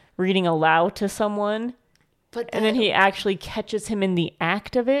and reading aloud to someone, and then he actually catches him in the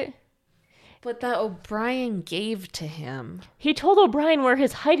act of it. But that O'Brien gave to him. He told O'Brien where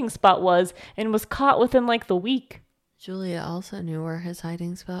his hiding spot was and was caught within like the week. Julia also knew where his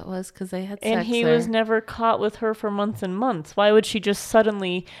hiding spot was because they had sex And he there. was never caught with her for months and months. Why would she just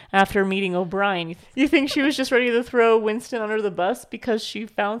suddenly, after meeting O'Brien, you think she was just ready to throw Winston under the bus because she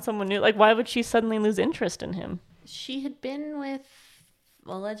found someone new? Like, why would she suddenly lose interest in him? She had been with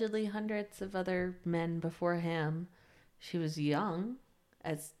allegedly hundreds of other men before him. She was young,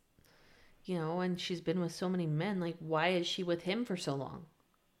 as you know, and she's been with so many men. Like, why is she with him for so long?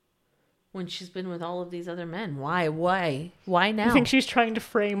 When she's been with all of these other men. Why now? You think she's trying to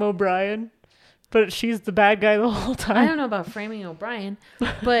frame O'Brien, but she's the bad guy the whole time? I don't know about framing O'Brien,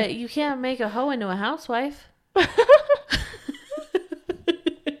 but you can't make a hoe into a housewife.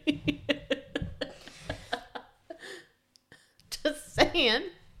 Just saying.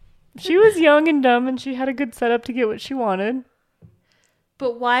 She was young and dumb, and she had a good setup to get what she wanted.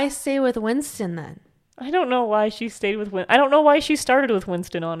 But why stay with Winston then? I don't know why she stayed with Winston. I don't know why she started with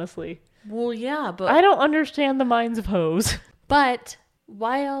Winston, honestly. Well, yeah, but... I don't understand the minds of hoes. But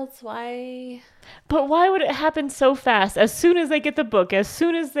why else? Why? But why would it happen so fast? As soon as they get the book, as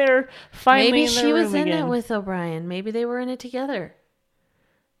soon as they're finally Maybe in their she room was in again. it with O'Brien. Maybe they were in it together.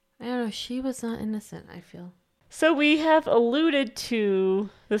 I don't know. She was not innocent, I feel. So we have alluded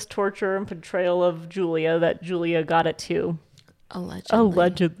to this torture and betrayal of Julia that Julia got it too.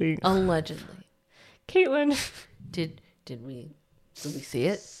 Allegedly. Caitlin. Did we see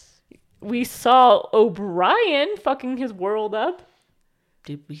it? We saw O'Brien fucking his world up.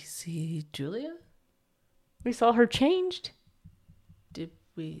 Did we see Julia? We saw her changed. Did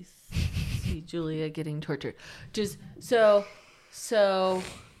we see Julia getting tortured? So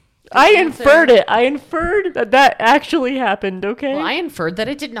I inferred it. I inferred that actually happened, okay? Well, I inferred that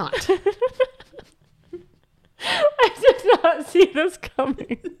it did not. I did not see this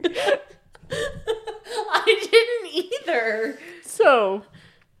coming. I didn't either. So,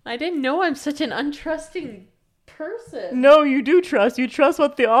 I didn't know I'm such an untrusting person. no, you do trust. You trust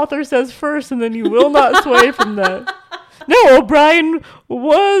what the author says first, and then you will not sway from that. No, O'Brien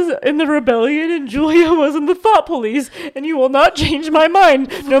was in the rebellion, and Julia was in the thought police, and you will not change my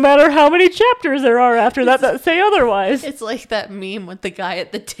mind, no matter how many chapters there are after that say otherwise. It's like that meme with the guy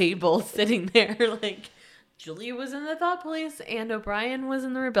at the table sitting there like... Julia was in the thought police and O'Brien was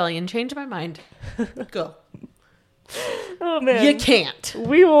in the rebellion. Change my mind. Go. Oh, man. You can't.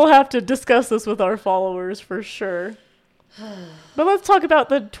 We will have to discuss this with our followers for sure. But let's talk about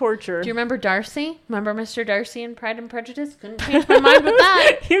the torture. Do you remember Darcy? Remember Mr. Darcy in Pride and Prejudice? Couldn't change my mind with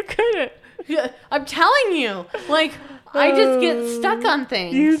that. You couldn't. I'm telling you. Like, I just get stuck on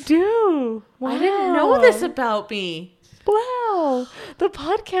things. You do. Wow. I didn't know this about me. Wow. The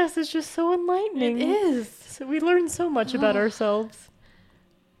podcast is just so enlightening. It is. So we learn so much about ourselves.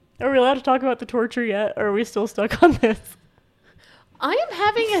 Are we allowed to talk about the torture yet? Or are we still stuck on this? I am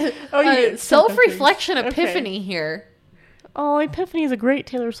having a self-reflection epiphany here. Oh, Epiphany is a great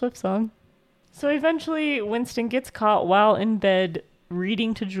Taylor Swift song. So eventually Winston gets caught while in bed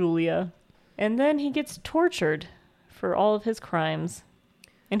reading to Julia. And then he gets tortured for all of his crimes.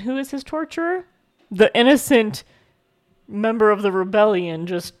 And who is his torturer? the innocent member of the rebellion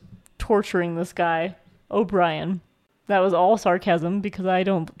just torturing this guy, O'Brien. That was all sarcasm because I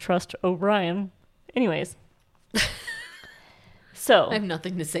don't trust O'Brien. Anyways. So I have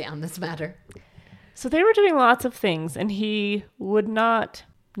nothing to say on this matter. So they were doing lots of things, and he would not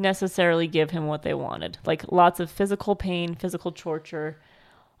necessarily give him what they wanted. Like lots of physical pain, physical torture,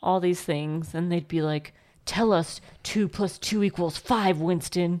 all these things. And they'd be like, tell us 2 + 2 = 5,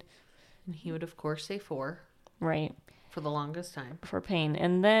 Winston. And he would, of course, say 4. Right. For the longest time. For pain.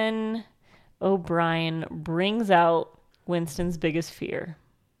 And then O'Brien brings out Winston's biggest fear.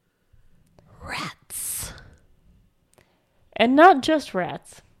 Rats. And not just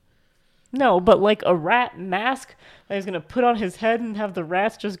rats. No, but like a rat mask that he's going to put on his head and have the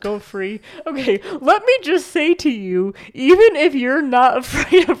rats just go free. Okay, let me just say to you, even if you're not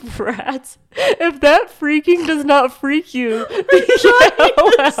afraid of rats, if that freaking does not freak you, then yell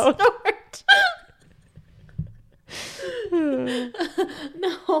out.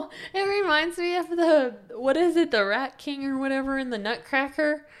 No, it reminds me of the Rat King or whatever in the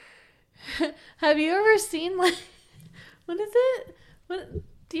Nutcracker. Have you ever seen what is it? What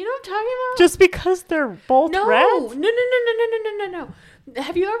do you know what I'm talking about? Just because they're both rats? No.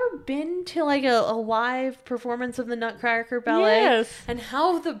 Have you ever been to like a live performance of the Nutcracker ballet? Yes. And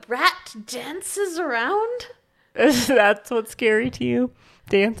how the rat dances around? That's what's scary to you?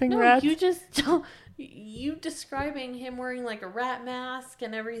 Dancing rats? You just don't. You describing him wearing like a rat mask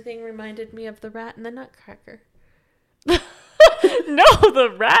and everything reminded me of the rat in the Nutcracker. No,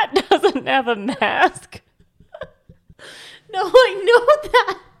 the rat doesn't have a mask. No, I know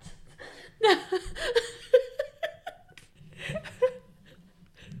that. No.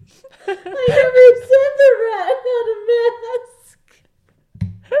 I never said the rat had a mask.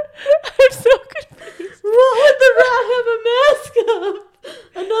 I'm so confused. What would the rat have a mask of?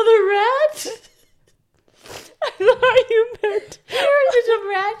 Another rat? I thought you meant... There's a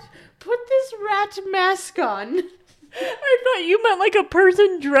rat. Put this rat mask on. I thought you meant like a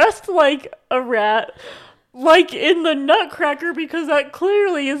person dressed like a rat. Like in the Nutcracker, because that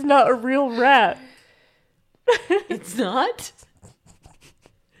clearly is not a real rat. It's not?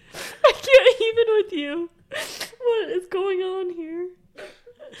 I can't even with you. What is going on here?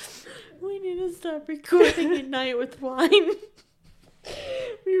 We need to stop recording at night with wine.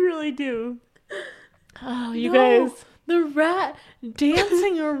 We really do. Oh, you No, guys. The rat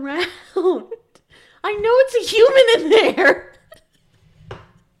dancing around. I know it's a human in there.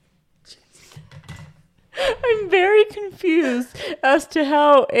 I'm very confused as to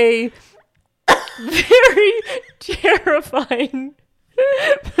how a very terrifying...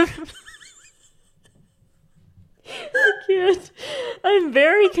 I can't. I'm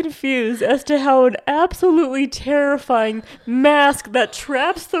very confused as to how an absolutely terrifying mask that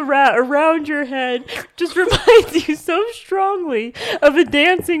traps the rat around your head just reminds you so strongly of a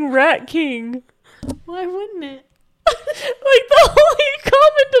dancing rat king. Why wouldn't it? Like the only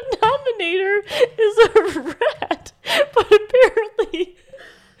common denominator is a rat, but apparently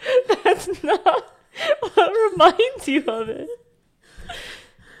that's not what reminds you of it.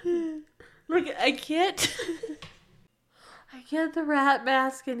 Like, I get the rat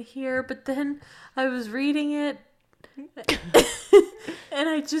mask in here, but then I was reading it and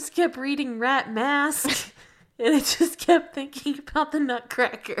I just kept reading rat mask and I just kept thinking about the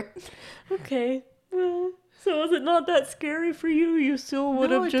Nutcracker. Okay. Well, so is it not that scary for you? You still would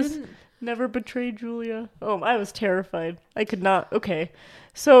have just never betrayed Julia? Oh, I was terrified. I could not. Okay.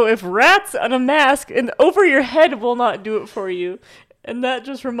 So if rats on a mask and over your head will not do it for you, and that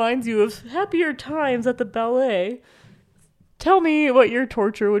just reminds you of happier times at the ballet, tell me what your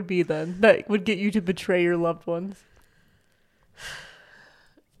torture would be then that would get you to betray your loved ones.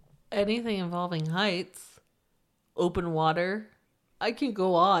 Anything involving heights, open water. I can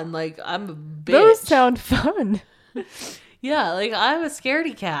go on. Like, I'm a bitch. Those sound fun. Yeah, like, I'm a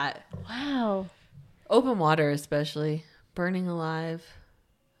scaredy cat. Wow. Open water, especially. Burning alive.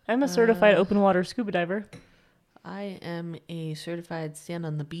 I'm a certified open water scuba diver. I am a certified stand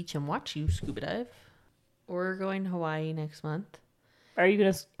on the beach and watch you scuba dive. We're going to Hawaii next month. Are you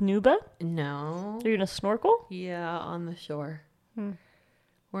going to snuba? No. Are you going to snorkel? Yeah, on the shore.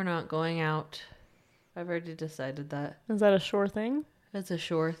 We're not going out. I've already decided that. Is that a shore thing? It's a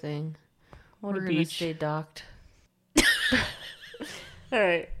shore thing. What We're a going to beach. stay docked. All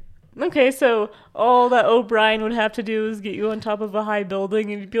right. Okay, so all that O'Brien would have to do is get you on top of a high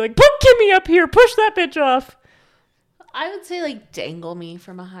building and you'd be like, put Kimmy up here, push that bitch off. I would say, like, dangle me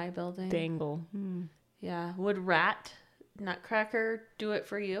from a high building. Dangle. Yeah. Would Rat Nutcracker do it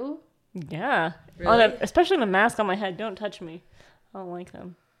for you? Yeah. Really? Especially the mask on my head. Don't touch me. I don't like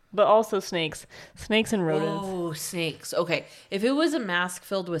them. But also snakes. Snakes and rodents. Oh, snakes. Okay. If it was a mask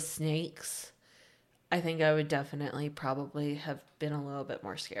filled with snakes, I think I would definitely probably have been a little bit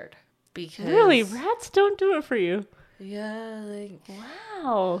more scared. Because Really? Rats don't do it for you? yeah, like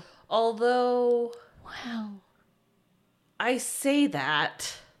Wow. although Wow. I say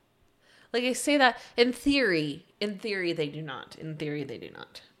that. Like I say that in theory they do not. In theory they do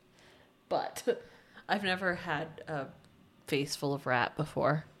not. But I've never had a face full of rat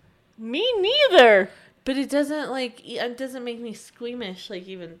before. Me neither. But it doesn't make me squeamish like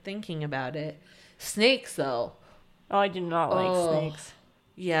even thinking about it. Snakes though. Oh, I do not like snakes.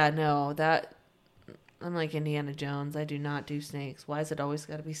 Yeah, no, that I'm like Indiana Jones. I do not do snakes. Why has it always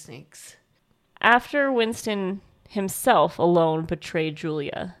got to be snakes? After Winston himself alone betrayed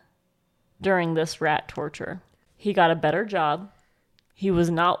Julia during this rat torture, he got a better job. He was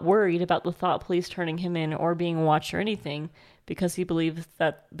not worried about the thought police turning him in or being watched or anything because he believed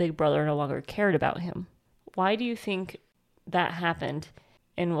that Big Brother no longer cared about him. Why do you think that happened?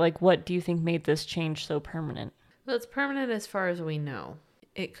 And what do you think made this change so permanent? Well, it's permanent as far as we know.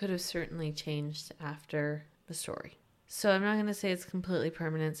 It could have certainly changed after the story. So I'm not going to say it's completely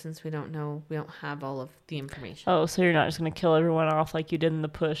permanent since we don't know. We don't have all of the information. Oh, so you're not just going to kill everyone off like you did in The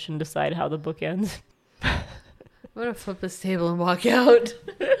Push and decide how the book ends? I'm going to flip this table and walk out.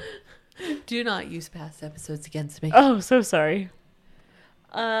 Do not use past episodes against me. Oh, so sorry.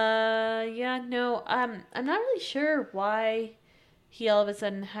 Yeah, no, I'm not really sure why he all of a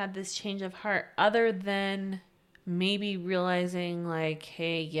sudden had this change of heart other than maybe realizing like,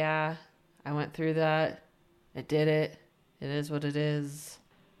 hey, yeah, I went through that. I did it. It is what it is.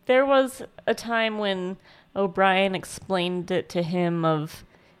 There was a time when O'Brien explained it to him of,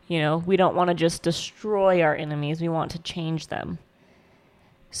 we don't want to just destroy our enemies. We want to change them.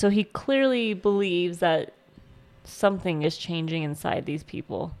 So he clearly believes that something is changing inside these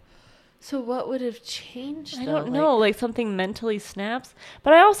people. So what would have changed? I don't know, like something mentally snaps.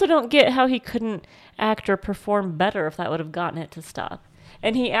 But I also don't get how he couldn't act or perform better if that would have gotten it to stop.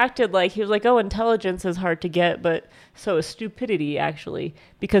 And he acted like, he was like, oh, intelligence is hard to get, but so is stupidity, actually.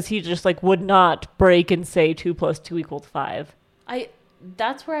 Because he just, would not break and say 2 + 2 = 5.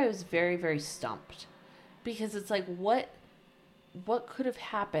 That's where I was very, very stumped. Because it's like, what could have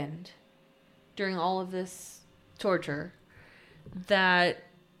happened during all of this torture that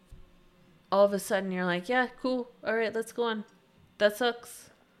all of a sudden you're like, yeah, cool, all right, let's go on. That sucks.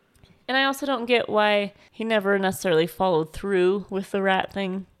 And I also don't get why he never necessarily followed through with the rat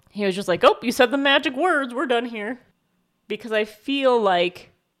thing. He was just like, oh, you said the magic words, we're done here. Because I feel like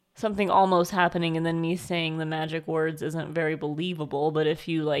something almost happening and then me saying the magic words isn't very believable. But if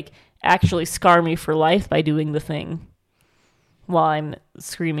you actually scar me for life by doing the thing while I'm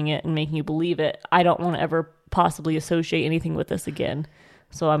screaming it and making you believe it, I don't want to ever possibly associate anything with this again.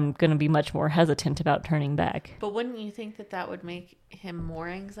 So I'm going to be much more hesitant about turning back. But wouldn't you think that would make him more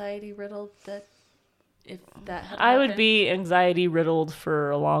anxiety riddled? That if that had I would happened? be anxiety riddled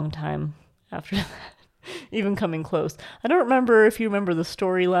for a long time after that, even coming close. I don't remember if you remember the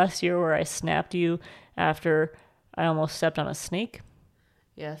story last year where I snapped you after I almost stepped on a snake.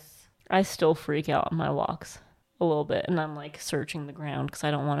 Yes. I still freak out on my walks a little bit, and I'm searching the ground because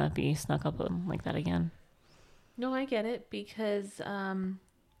I don't want to be snuck up on like that again. No, I get it because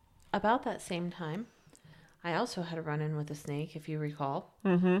about that same time, I also had a run-in with a snake, if you recall,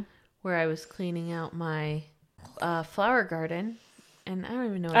 where I was cleaning out my flower garden, and I don't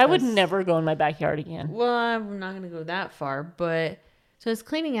even know what I would never go in my backyard again. Well, I'm not going to go that far, but so I was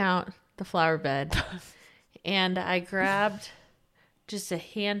cleaning out the flower bed, and I grabbed just a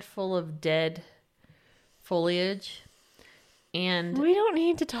handful of dead foliage, and We don't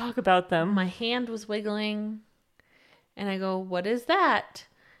need to talk about them. my hand was wiggling. And I go, what is that?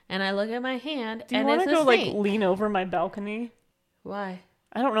 And I look at my hand, Do you and want it's to a go snake. lean over my balcony? Why?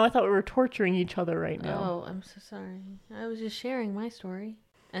 I don't know. I thought we were torturing each other right now. Oh, I'm so sorry. I was just sharing my story,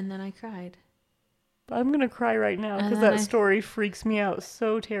 and then I cried. But I'm gonna cry right now And because then that I- story freaks me out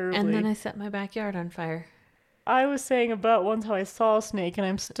so terribly. And then I set my backyard on fire. I was saying about once how I saw a snake and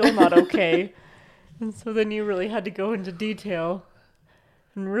I'm still not okay. And so then you really had to go into detail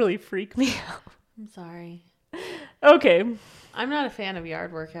and really freak me out. I'm sorry. Okay. I'm not a fan of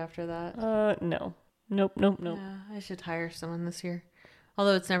yard work after that. No. Nope. Yeah, I should hire someone this year.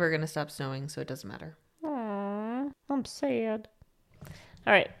 Although it's never going to stop snowing, so it doesn't matter. Aww, I'm sad.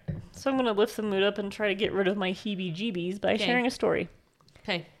 All right. So I'm going to lift the mood up and try to get rid of my heebie-jeebies by Okay. sharing a story.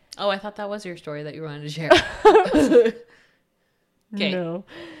 Okay. Oh, I thought that was your story that you wanted to share. Okay. No.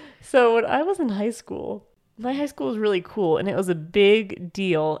 So when I was in high school, my high school was really cool, and it was a big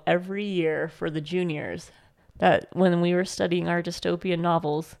deal every year for the juniors that when we were studying our dystopian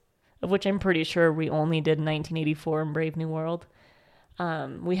novels, of which I'm pretty sure we only did 1984 in Brave New World.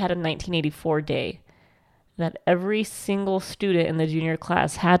 We had a 1984 day that every single student in the junior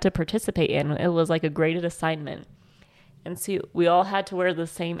class had to participate in. It was like a graded assignment. And so we all had to wear the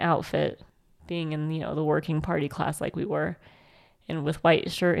same outfit, being in, the working party class like we were, and with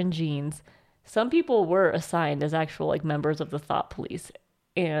white shirt and jeans. Some people were assigned as actual like members of the thought police,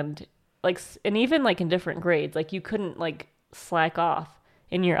 and even like in different grades, like you couldn't like slack off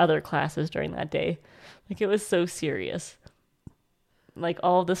in your other classes during that day. Like it was so serious. Like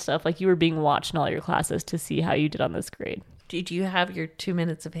all of this stuff, like you were being watched in all your classes to see how you did on this grade. Did you have your 2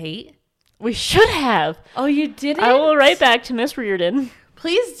 minutes of hate? We should have. Oh, you didn't? I will write back to Miss Reardon.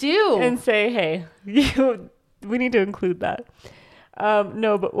 Please do. And say, hey, we need to include that.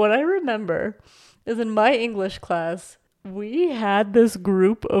 No, but what I remember is in my English class, we had this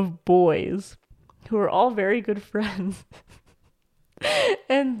group of boys who were all very good friends.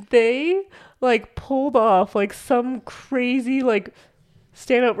 And they like pulled off like some crazy like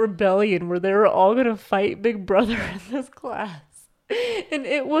stand-up rebellion where they were all going to fight Big Brother in this class. And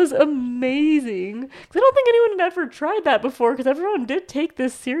it was amazing. 'Cause I don't think anyone had ever tried that before, because everyone did take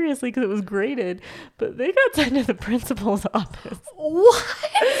this seriously because it was graded. But they got sent to the principal's office. What?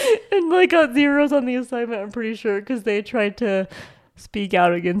 And like got zeros on the assignment, I'm pretty sure, because they tried to speak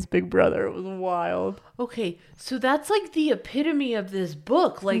out against Big Brother. It was wild. Okay, so that's like the epitome of this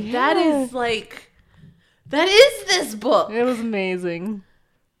book. Like Yeah. that is this book. It was amazing.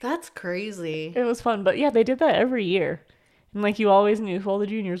 That's crazy. It was fun. But yeah, they did that every year. And like you always knew who all the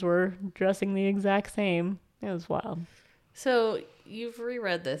juniors were dressing the exact same. It was wild. So you've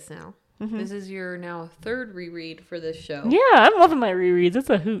reread this now. Mm-hmm. This is your now third reread for this show. Yeah, I'm loving my rereads. It's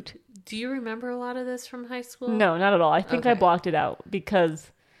a hoot. Do you remember a lot of this from high school? No, not at all. I think I blocked it out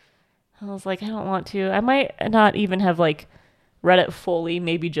because I was like, I don't want to. I might not even have like read it fully,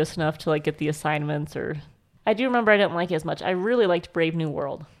 maybe just enough to like get the assignments. Or I do remember I didn't like it as much. I really liked Brave New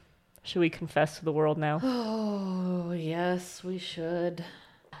World. Should we confess to the world now? Oh, yes, we should.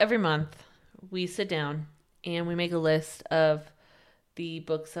 Every month, we sit down and we make a list of the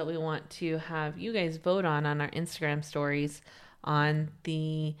books that we want to have you guys vote on our Instagram stories on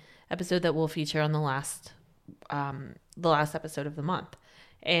the episode that we'll feature on the last episode of the month.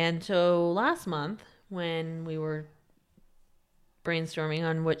 And so last month, when we were brainstorming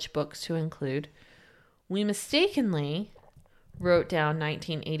on which books to include, we mistakenly wrote down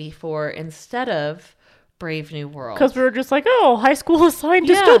 1984 instead of Brave New World. Because we were just like, oh, high school assigned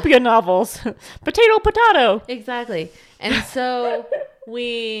dystopia novels. Potato, potato. Exactly. And so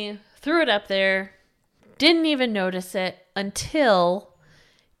we threw it up there, didn't even notice it until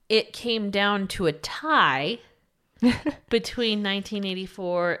it came down to a tie between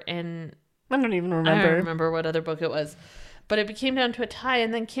 1984 and... I don't even remember. I don't remember what other book it was. But it came down to a tie,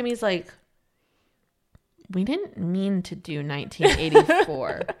 and then Kimmy's like, we didn't mean to do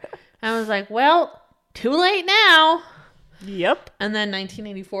 1984. I was like, well, too late now. Yep. And then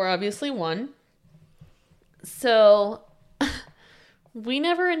 1984 obviously won. So we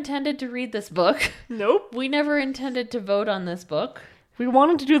never intended to read this book. Nope. We never intended to vote on this book. We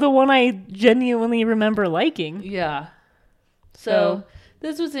wanted to do the one I genuinely remember liking. Yeah. So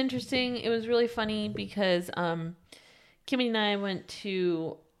this was interesting. It was really funny because Kimmy and I went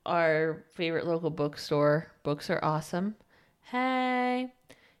to our favorite local bookstore. Books are awesome. Hey.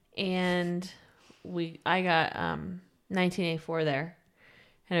 And I got 1984 there.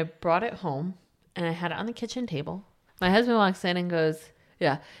 And I brought it home. And I had it on the kitchen table. My husband walks in and goes,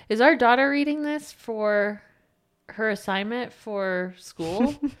 yeah, is our daughter reading this for her assignment for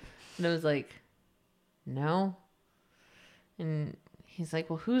school? And I was like, no. And he's like,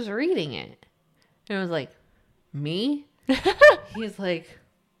 well, who's reading it? And I was like, me? He's like,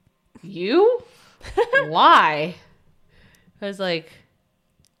 you? Why? I was like,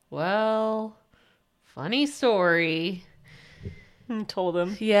 well, funny story. I told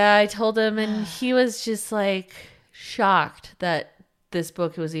him. Yeah, I told him, and he was just like shocked that this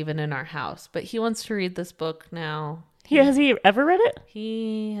book was even in our house. But he wants to read this book now. Has he ever read it?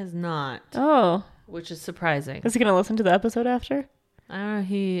 He has not. Oh. Which is surprising. Is he going to listen to the episode after? I don't know.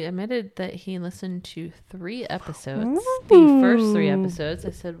 He admitted that he listened to 3 episodes. Ooh. The first 3 episodes.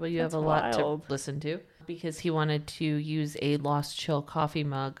 I said, well, you That's have a lot wild. to listen to. Because he wanted to use a Lost Chill coffee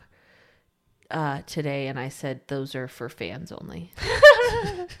mug today. And I said, those are for fans only.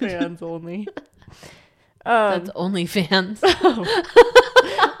 Fans only. That's only fans.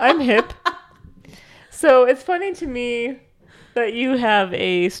 I'm hip. So it's funny to me that you have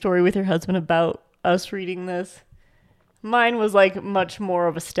a story with your husband about us reading this. Mine was like much more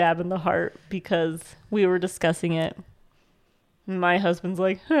of a stab in the heart because we were discussing it. My husband's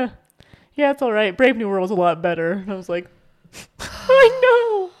like, yeah, it's all right. Brave New World's a lot better. And I was like, I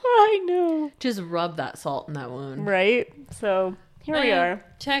know. Just rub that salt in that wound. Right? So here we are.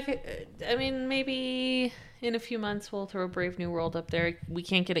 Check it. I mean, maybe in a few months we'll throw Brave New World up there. We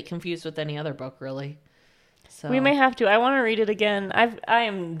can't get it confused with any other book, really. So We may have to. I want to read it again. I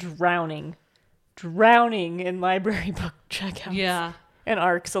am drowning in library book checkouts. Yeah. And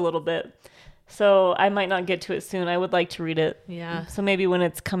ARCs a little bit. So I might not get to it soon. I would like to read it. Yeah. So maybe when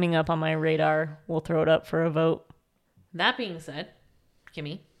it's coming up on my radar, we'll throw it up for a vote. That being said,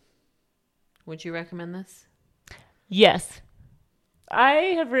 Kimmy, would you recommend this? Yes. I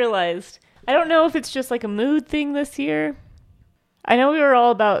have realized, I don't know if it's just like a mood thing this year. I know we were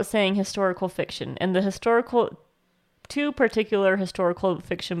all about saying historical fiction, and the two particular historical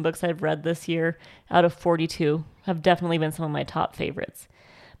fiction books I've read this year out of 42 have definitely been some of my top favorites.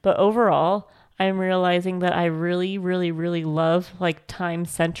 But overall, I'm realizing that I really, really, really love like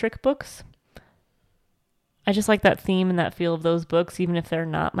time-centric books. I just like that theme and that feel of those books, even if they're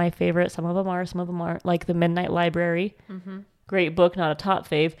not my favorite. Some of them are, like The Midnight Library. Mm-hmm. Great book, not a top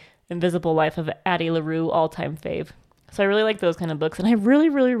fave. Invisible Life of Addie LaRue, all-time fave. So I really like those kind of books. And I really,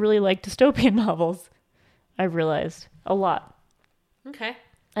 really, really like dystopian novels. I've realized a lot. Okay.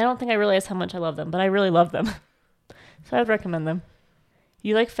 I don't think I realized how much I love them, but I really love them. So I'd recommend them.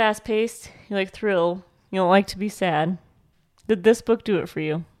 You like fast-paced, you like thrill, you don't like to be sad. Did this book do it for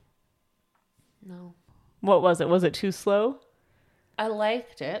you? No. What was it? Was it too slow? I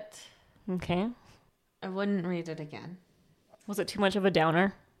liked it. Okay. I wouldn't read it again. Was it too much of a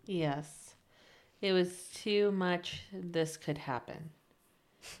downer? Yes. It was too much this could happen.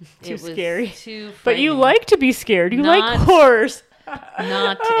 Too scary. Too but you frightening. like to be scared. You Not- like horrors.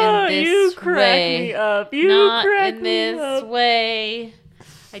 Not in this you crack way. me up. Not crack in me this up. way.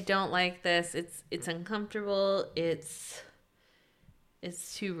 I don't like this. It's uncomfortable. It's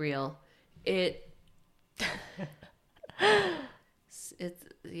too real. It's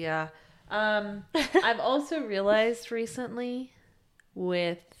yeah. I've also realized recently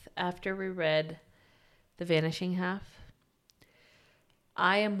after we read The Vanishing Half,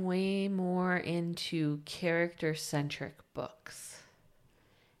 I am way more into character-centric books.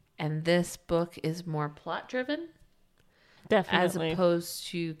 And this book is more plot-driven. Definitely. As opposed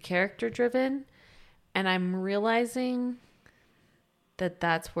to character-driven. And I'm realizing that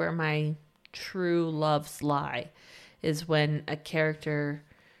that's where my true loves lie, is when a character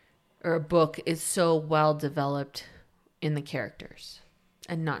or a book is so well developed in the characters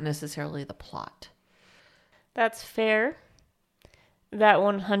and not necessarily the plot. That's fair. That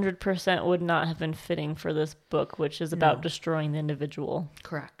 100% would not have been fitting for this book, which is about destroying the individual.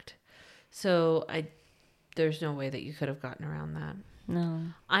 Correct. So there's no way that you could have gotten around that. No.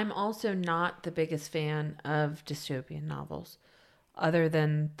 I'm also not the biggest fan of dystopian novels, other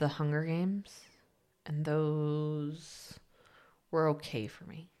than The Hunger Games, and those were okay for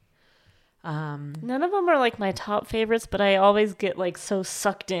me. None of them are like my top favorites, but I always get like so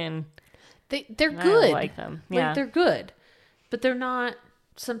sucked in. They're good. I like them. Yeah. Like they're good, but they're not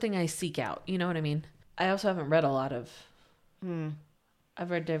something I seek out. You know what I mean? I also haven't read a lot of.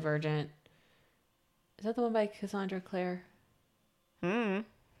 I've read Divergent. Is that the one by Cassandra Clare? There's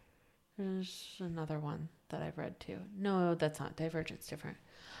another one that I've read too. No, that's not. Divergent's different.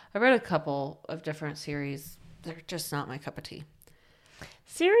 I read a couple of different series. They're just not my cup of tea.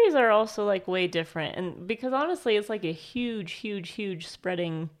 Series are also like way different, and because honestly it's like a huge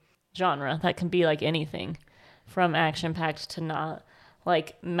spreading genre that can be like anything from action-packed to not.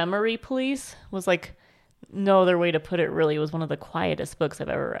 Like Memory Police was like no other way to put it, really. It was one of the quietest books I've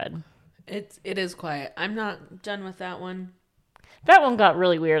ever read. It is quiet. I'm not done with that one. That one got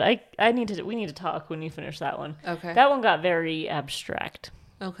really weird. We need to talk when you finish that one. Okay. That one got very abstract,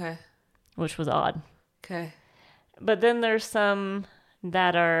 Okay. which was odd. Okay. But then there's some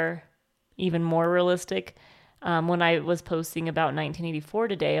that are even more realistic. When I was posting about 1984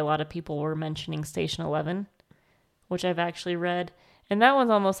 today, a lot of people were mentioning Station 11, which I've actually read. And that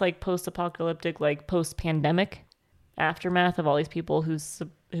one's almost like post-apocalyptic, like post-pandemic aftermath of all these people who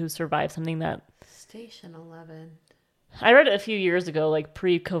survived something that... Station 11. I read it a few years ago, like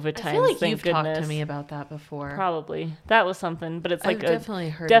pre-COVID times. I feel like thank you've goodness. talked to me about that before. Probably. That was something, but it's like I've definitely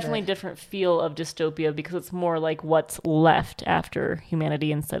heard definitely of it. different feel of dystopia because it's more like what's left after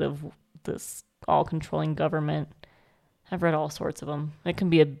humanity instead of this all-controlling government. I've read all sorts of them. It can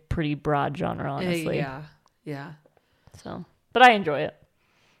be a pretty broad genre, honestly. Yeah. So, but I enjoy it.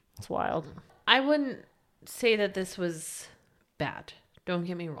 It's wild. I wouldn't say that this was bad. Don't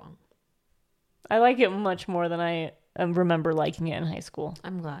get me wrong. I like it much more than I remember liking it in high school.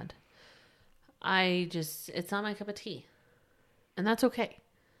 I'm glad. It's not my cup of tea. And that's okay.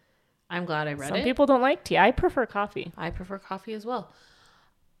 I'm glad I read it. Some people don't like tea. I prefer coffee. I prefer coffee as well.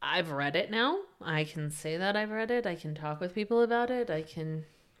 I've read it now. I can say that I've read it. I can talk with people about it. I can...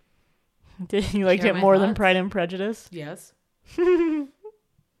 Did you like share it my more than thoughts. Pride and Prejudice? Yes. Fucking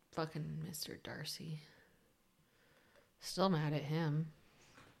Mr. Darcy. Still mad at him.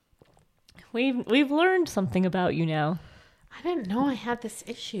 We've learned something about you now. I didn't know I had this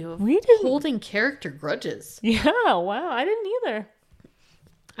issue of We didn't. holding character grudges. Yeah, wow. I didn't either.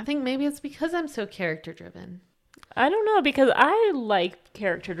 I think maybe it's because I'm so character driven. I don't know, because I like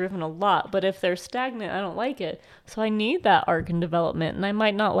character driven a lot, but if they're stagnant, I don't like it. So I need that arc and development, and I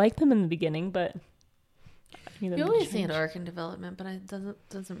might not like them in the beginning, but I need them You to always change. need arc and development, but it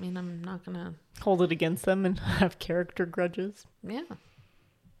doesn't mean I'm not gonna... Hold it against them and have character grudges. Yeah.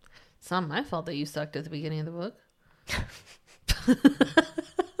 It's not my fault that you sucked at the beginning of the book.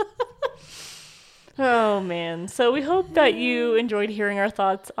 Oh man. So we hope that you enjoyed hearing our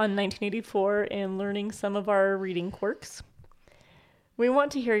thoughts on 1984 and learning some of our reading quirks. We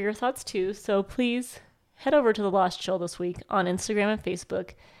want to hear your thoughts too, so please head over to The Lost Chill this week on Instagram and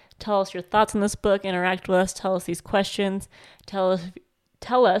Facebook. Tell us your thoughts on this book, interact with us, tell us these questions, tell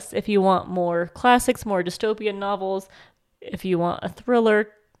us if you want more classics, more dystopian novels, if you want a thriller.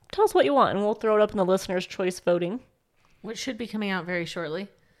 Tell us what you want and we'll throw it up in the listener's choice voting. Which should be coming out very shortly.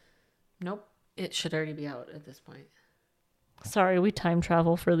 Nope. It should already be out at this point. Sorry, we time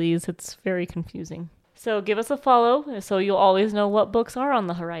travel for these. It's very confusing. So give us a follow so you'll always know what books are on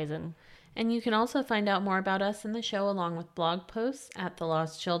the horizon. And you can also find out more about us in the show along with blog posts at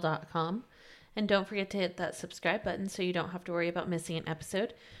thelostchill.com. And don't forget to hit that subscribe button so you don't have to worry about missing an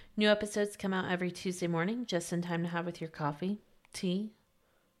episode. New episodes come out every Tuesday morning, just in time to have with your coffee, tea,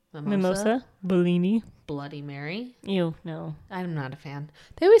 Mimosa, Bellini. Bloody Mary. Ew, no. I'm not a fan.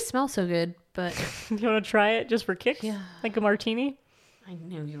 They always smell so good, but You want to try it just for kicks? Yeah. Like a martini? I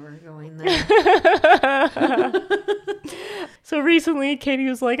knew you were going there. So recently, Katie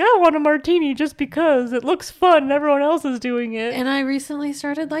was like, I want a martini just because it looks fun and everyone else is doing it. And I recently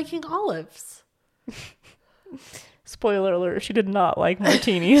started liking olives. Spoiler alert, she did not like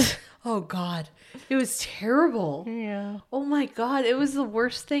martinis. Oh, God. It was terrible. Yeah. Oh, my God. It was the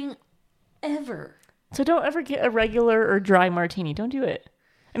worst thing ever. So don't ever get a regular or dry martini. Don't do it.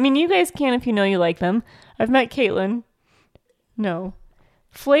 I mean, you guys can if you know you like them. I've met Caitlin. No.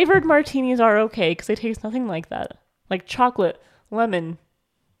 Flavored martinis are okay because they taste nothing like that. Like chocolate, lemon.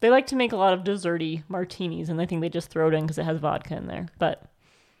 They like to make a lot of desserty martinis, and I think they just throw it in because it has vodka in there. But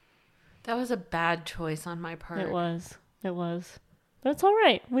That was a bad choice on my part. it was. But it's all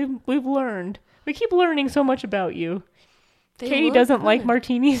right. We've learned. We keep learning so much about you. They Katie look doesn't like good.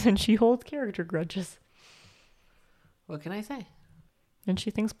 martinis, and she holds character grudges. What can I say? And she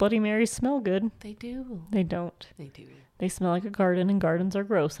thinks Bloody Marys smell good. They do. They don't. They do. They smell like a garden, and gardens are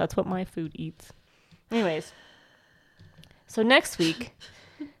gross. That's what my food eats. Anyways, so next week,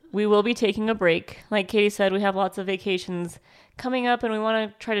 we will be taking a break. Like Katie said, we have lots of vacations coming up, and we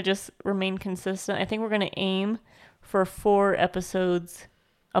want to try to just remain consistent. I think we're going to aim for 4 episodes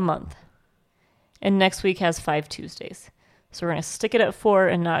a month. And next week has 5 Tuesdays. So we're going to stick it at 4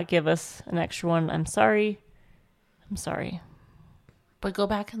 and not give us an extra one. I'm sorry. But go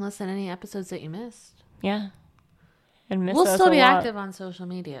back and listen to any episodes that you missed. Yeah. And miss We'll us still a be lot. active on social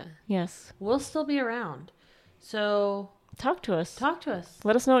media. Yes. We'll still be around. So Talk to us. talk to us.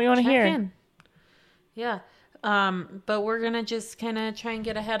 Let us know what you want to Check hear. in. Yeah. But we're going to just kind of try and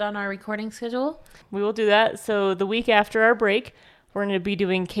get ahead on our recording schedule. We will do that. So the week after our break, we're going to be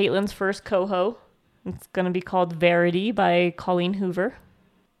doing Caitlin's first coho. It's going to be called Verity by Colleen Hoover.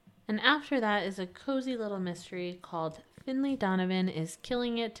 And after that is a cozy little mystery called Finley Donovan is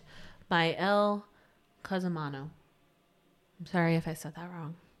Killing It by Elle Cosimano. I'm sorry if I said that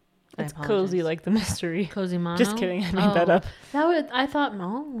wrong. I It's apologize. cozy like the mystery. Cosimano? Just kidding. I made that up. I thought,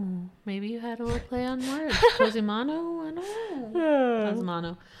 maybe you had a little play on words. Cosimano? I don't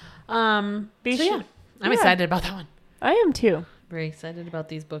know. Cosimano. Be So, sure- yeah. I'm yeah. excited about that one. I am too. Very excited about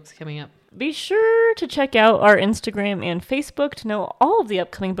these books coming up. Be sure to check out our Instagram and Facebook to know all of the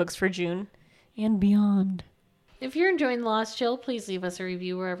upcoming books for June and beyond. If you're enjoying The Lost Chill, please leave us a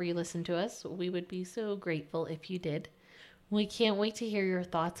review wherever you listen to us. We would be so grateful if you did. We can't wait to hear your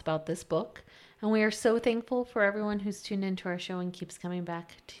thoughts about this book. And we are so thankful for everyone who's tuned into our show and keeps coming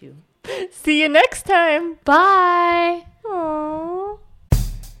back too. See you next time. Bye! Aww.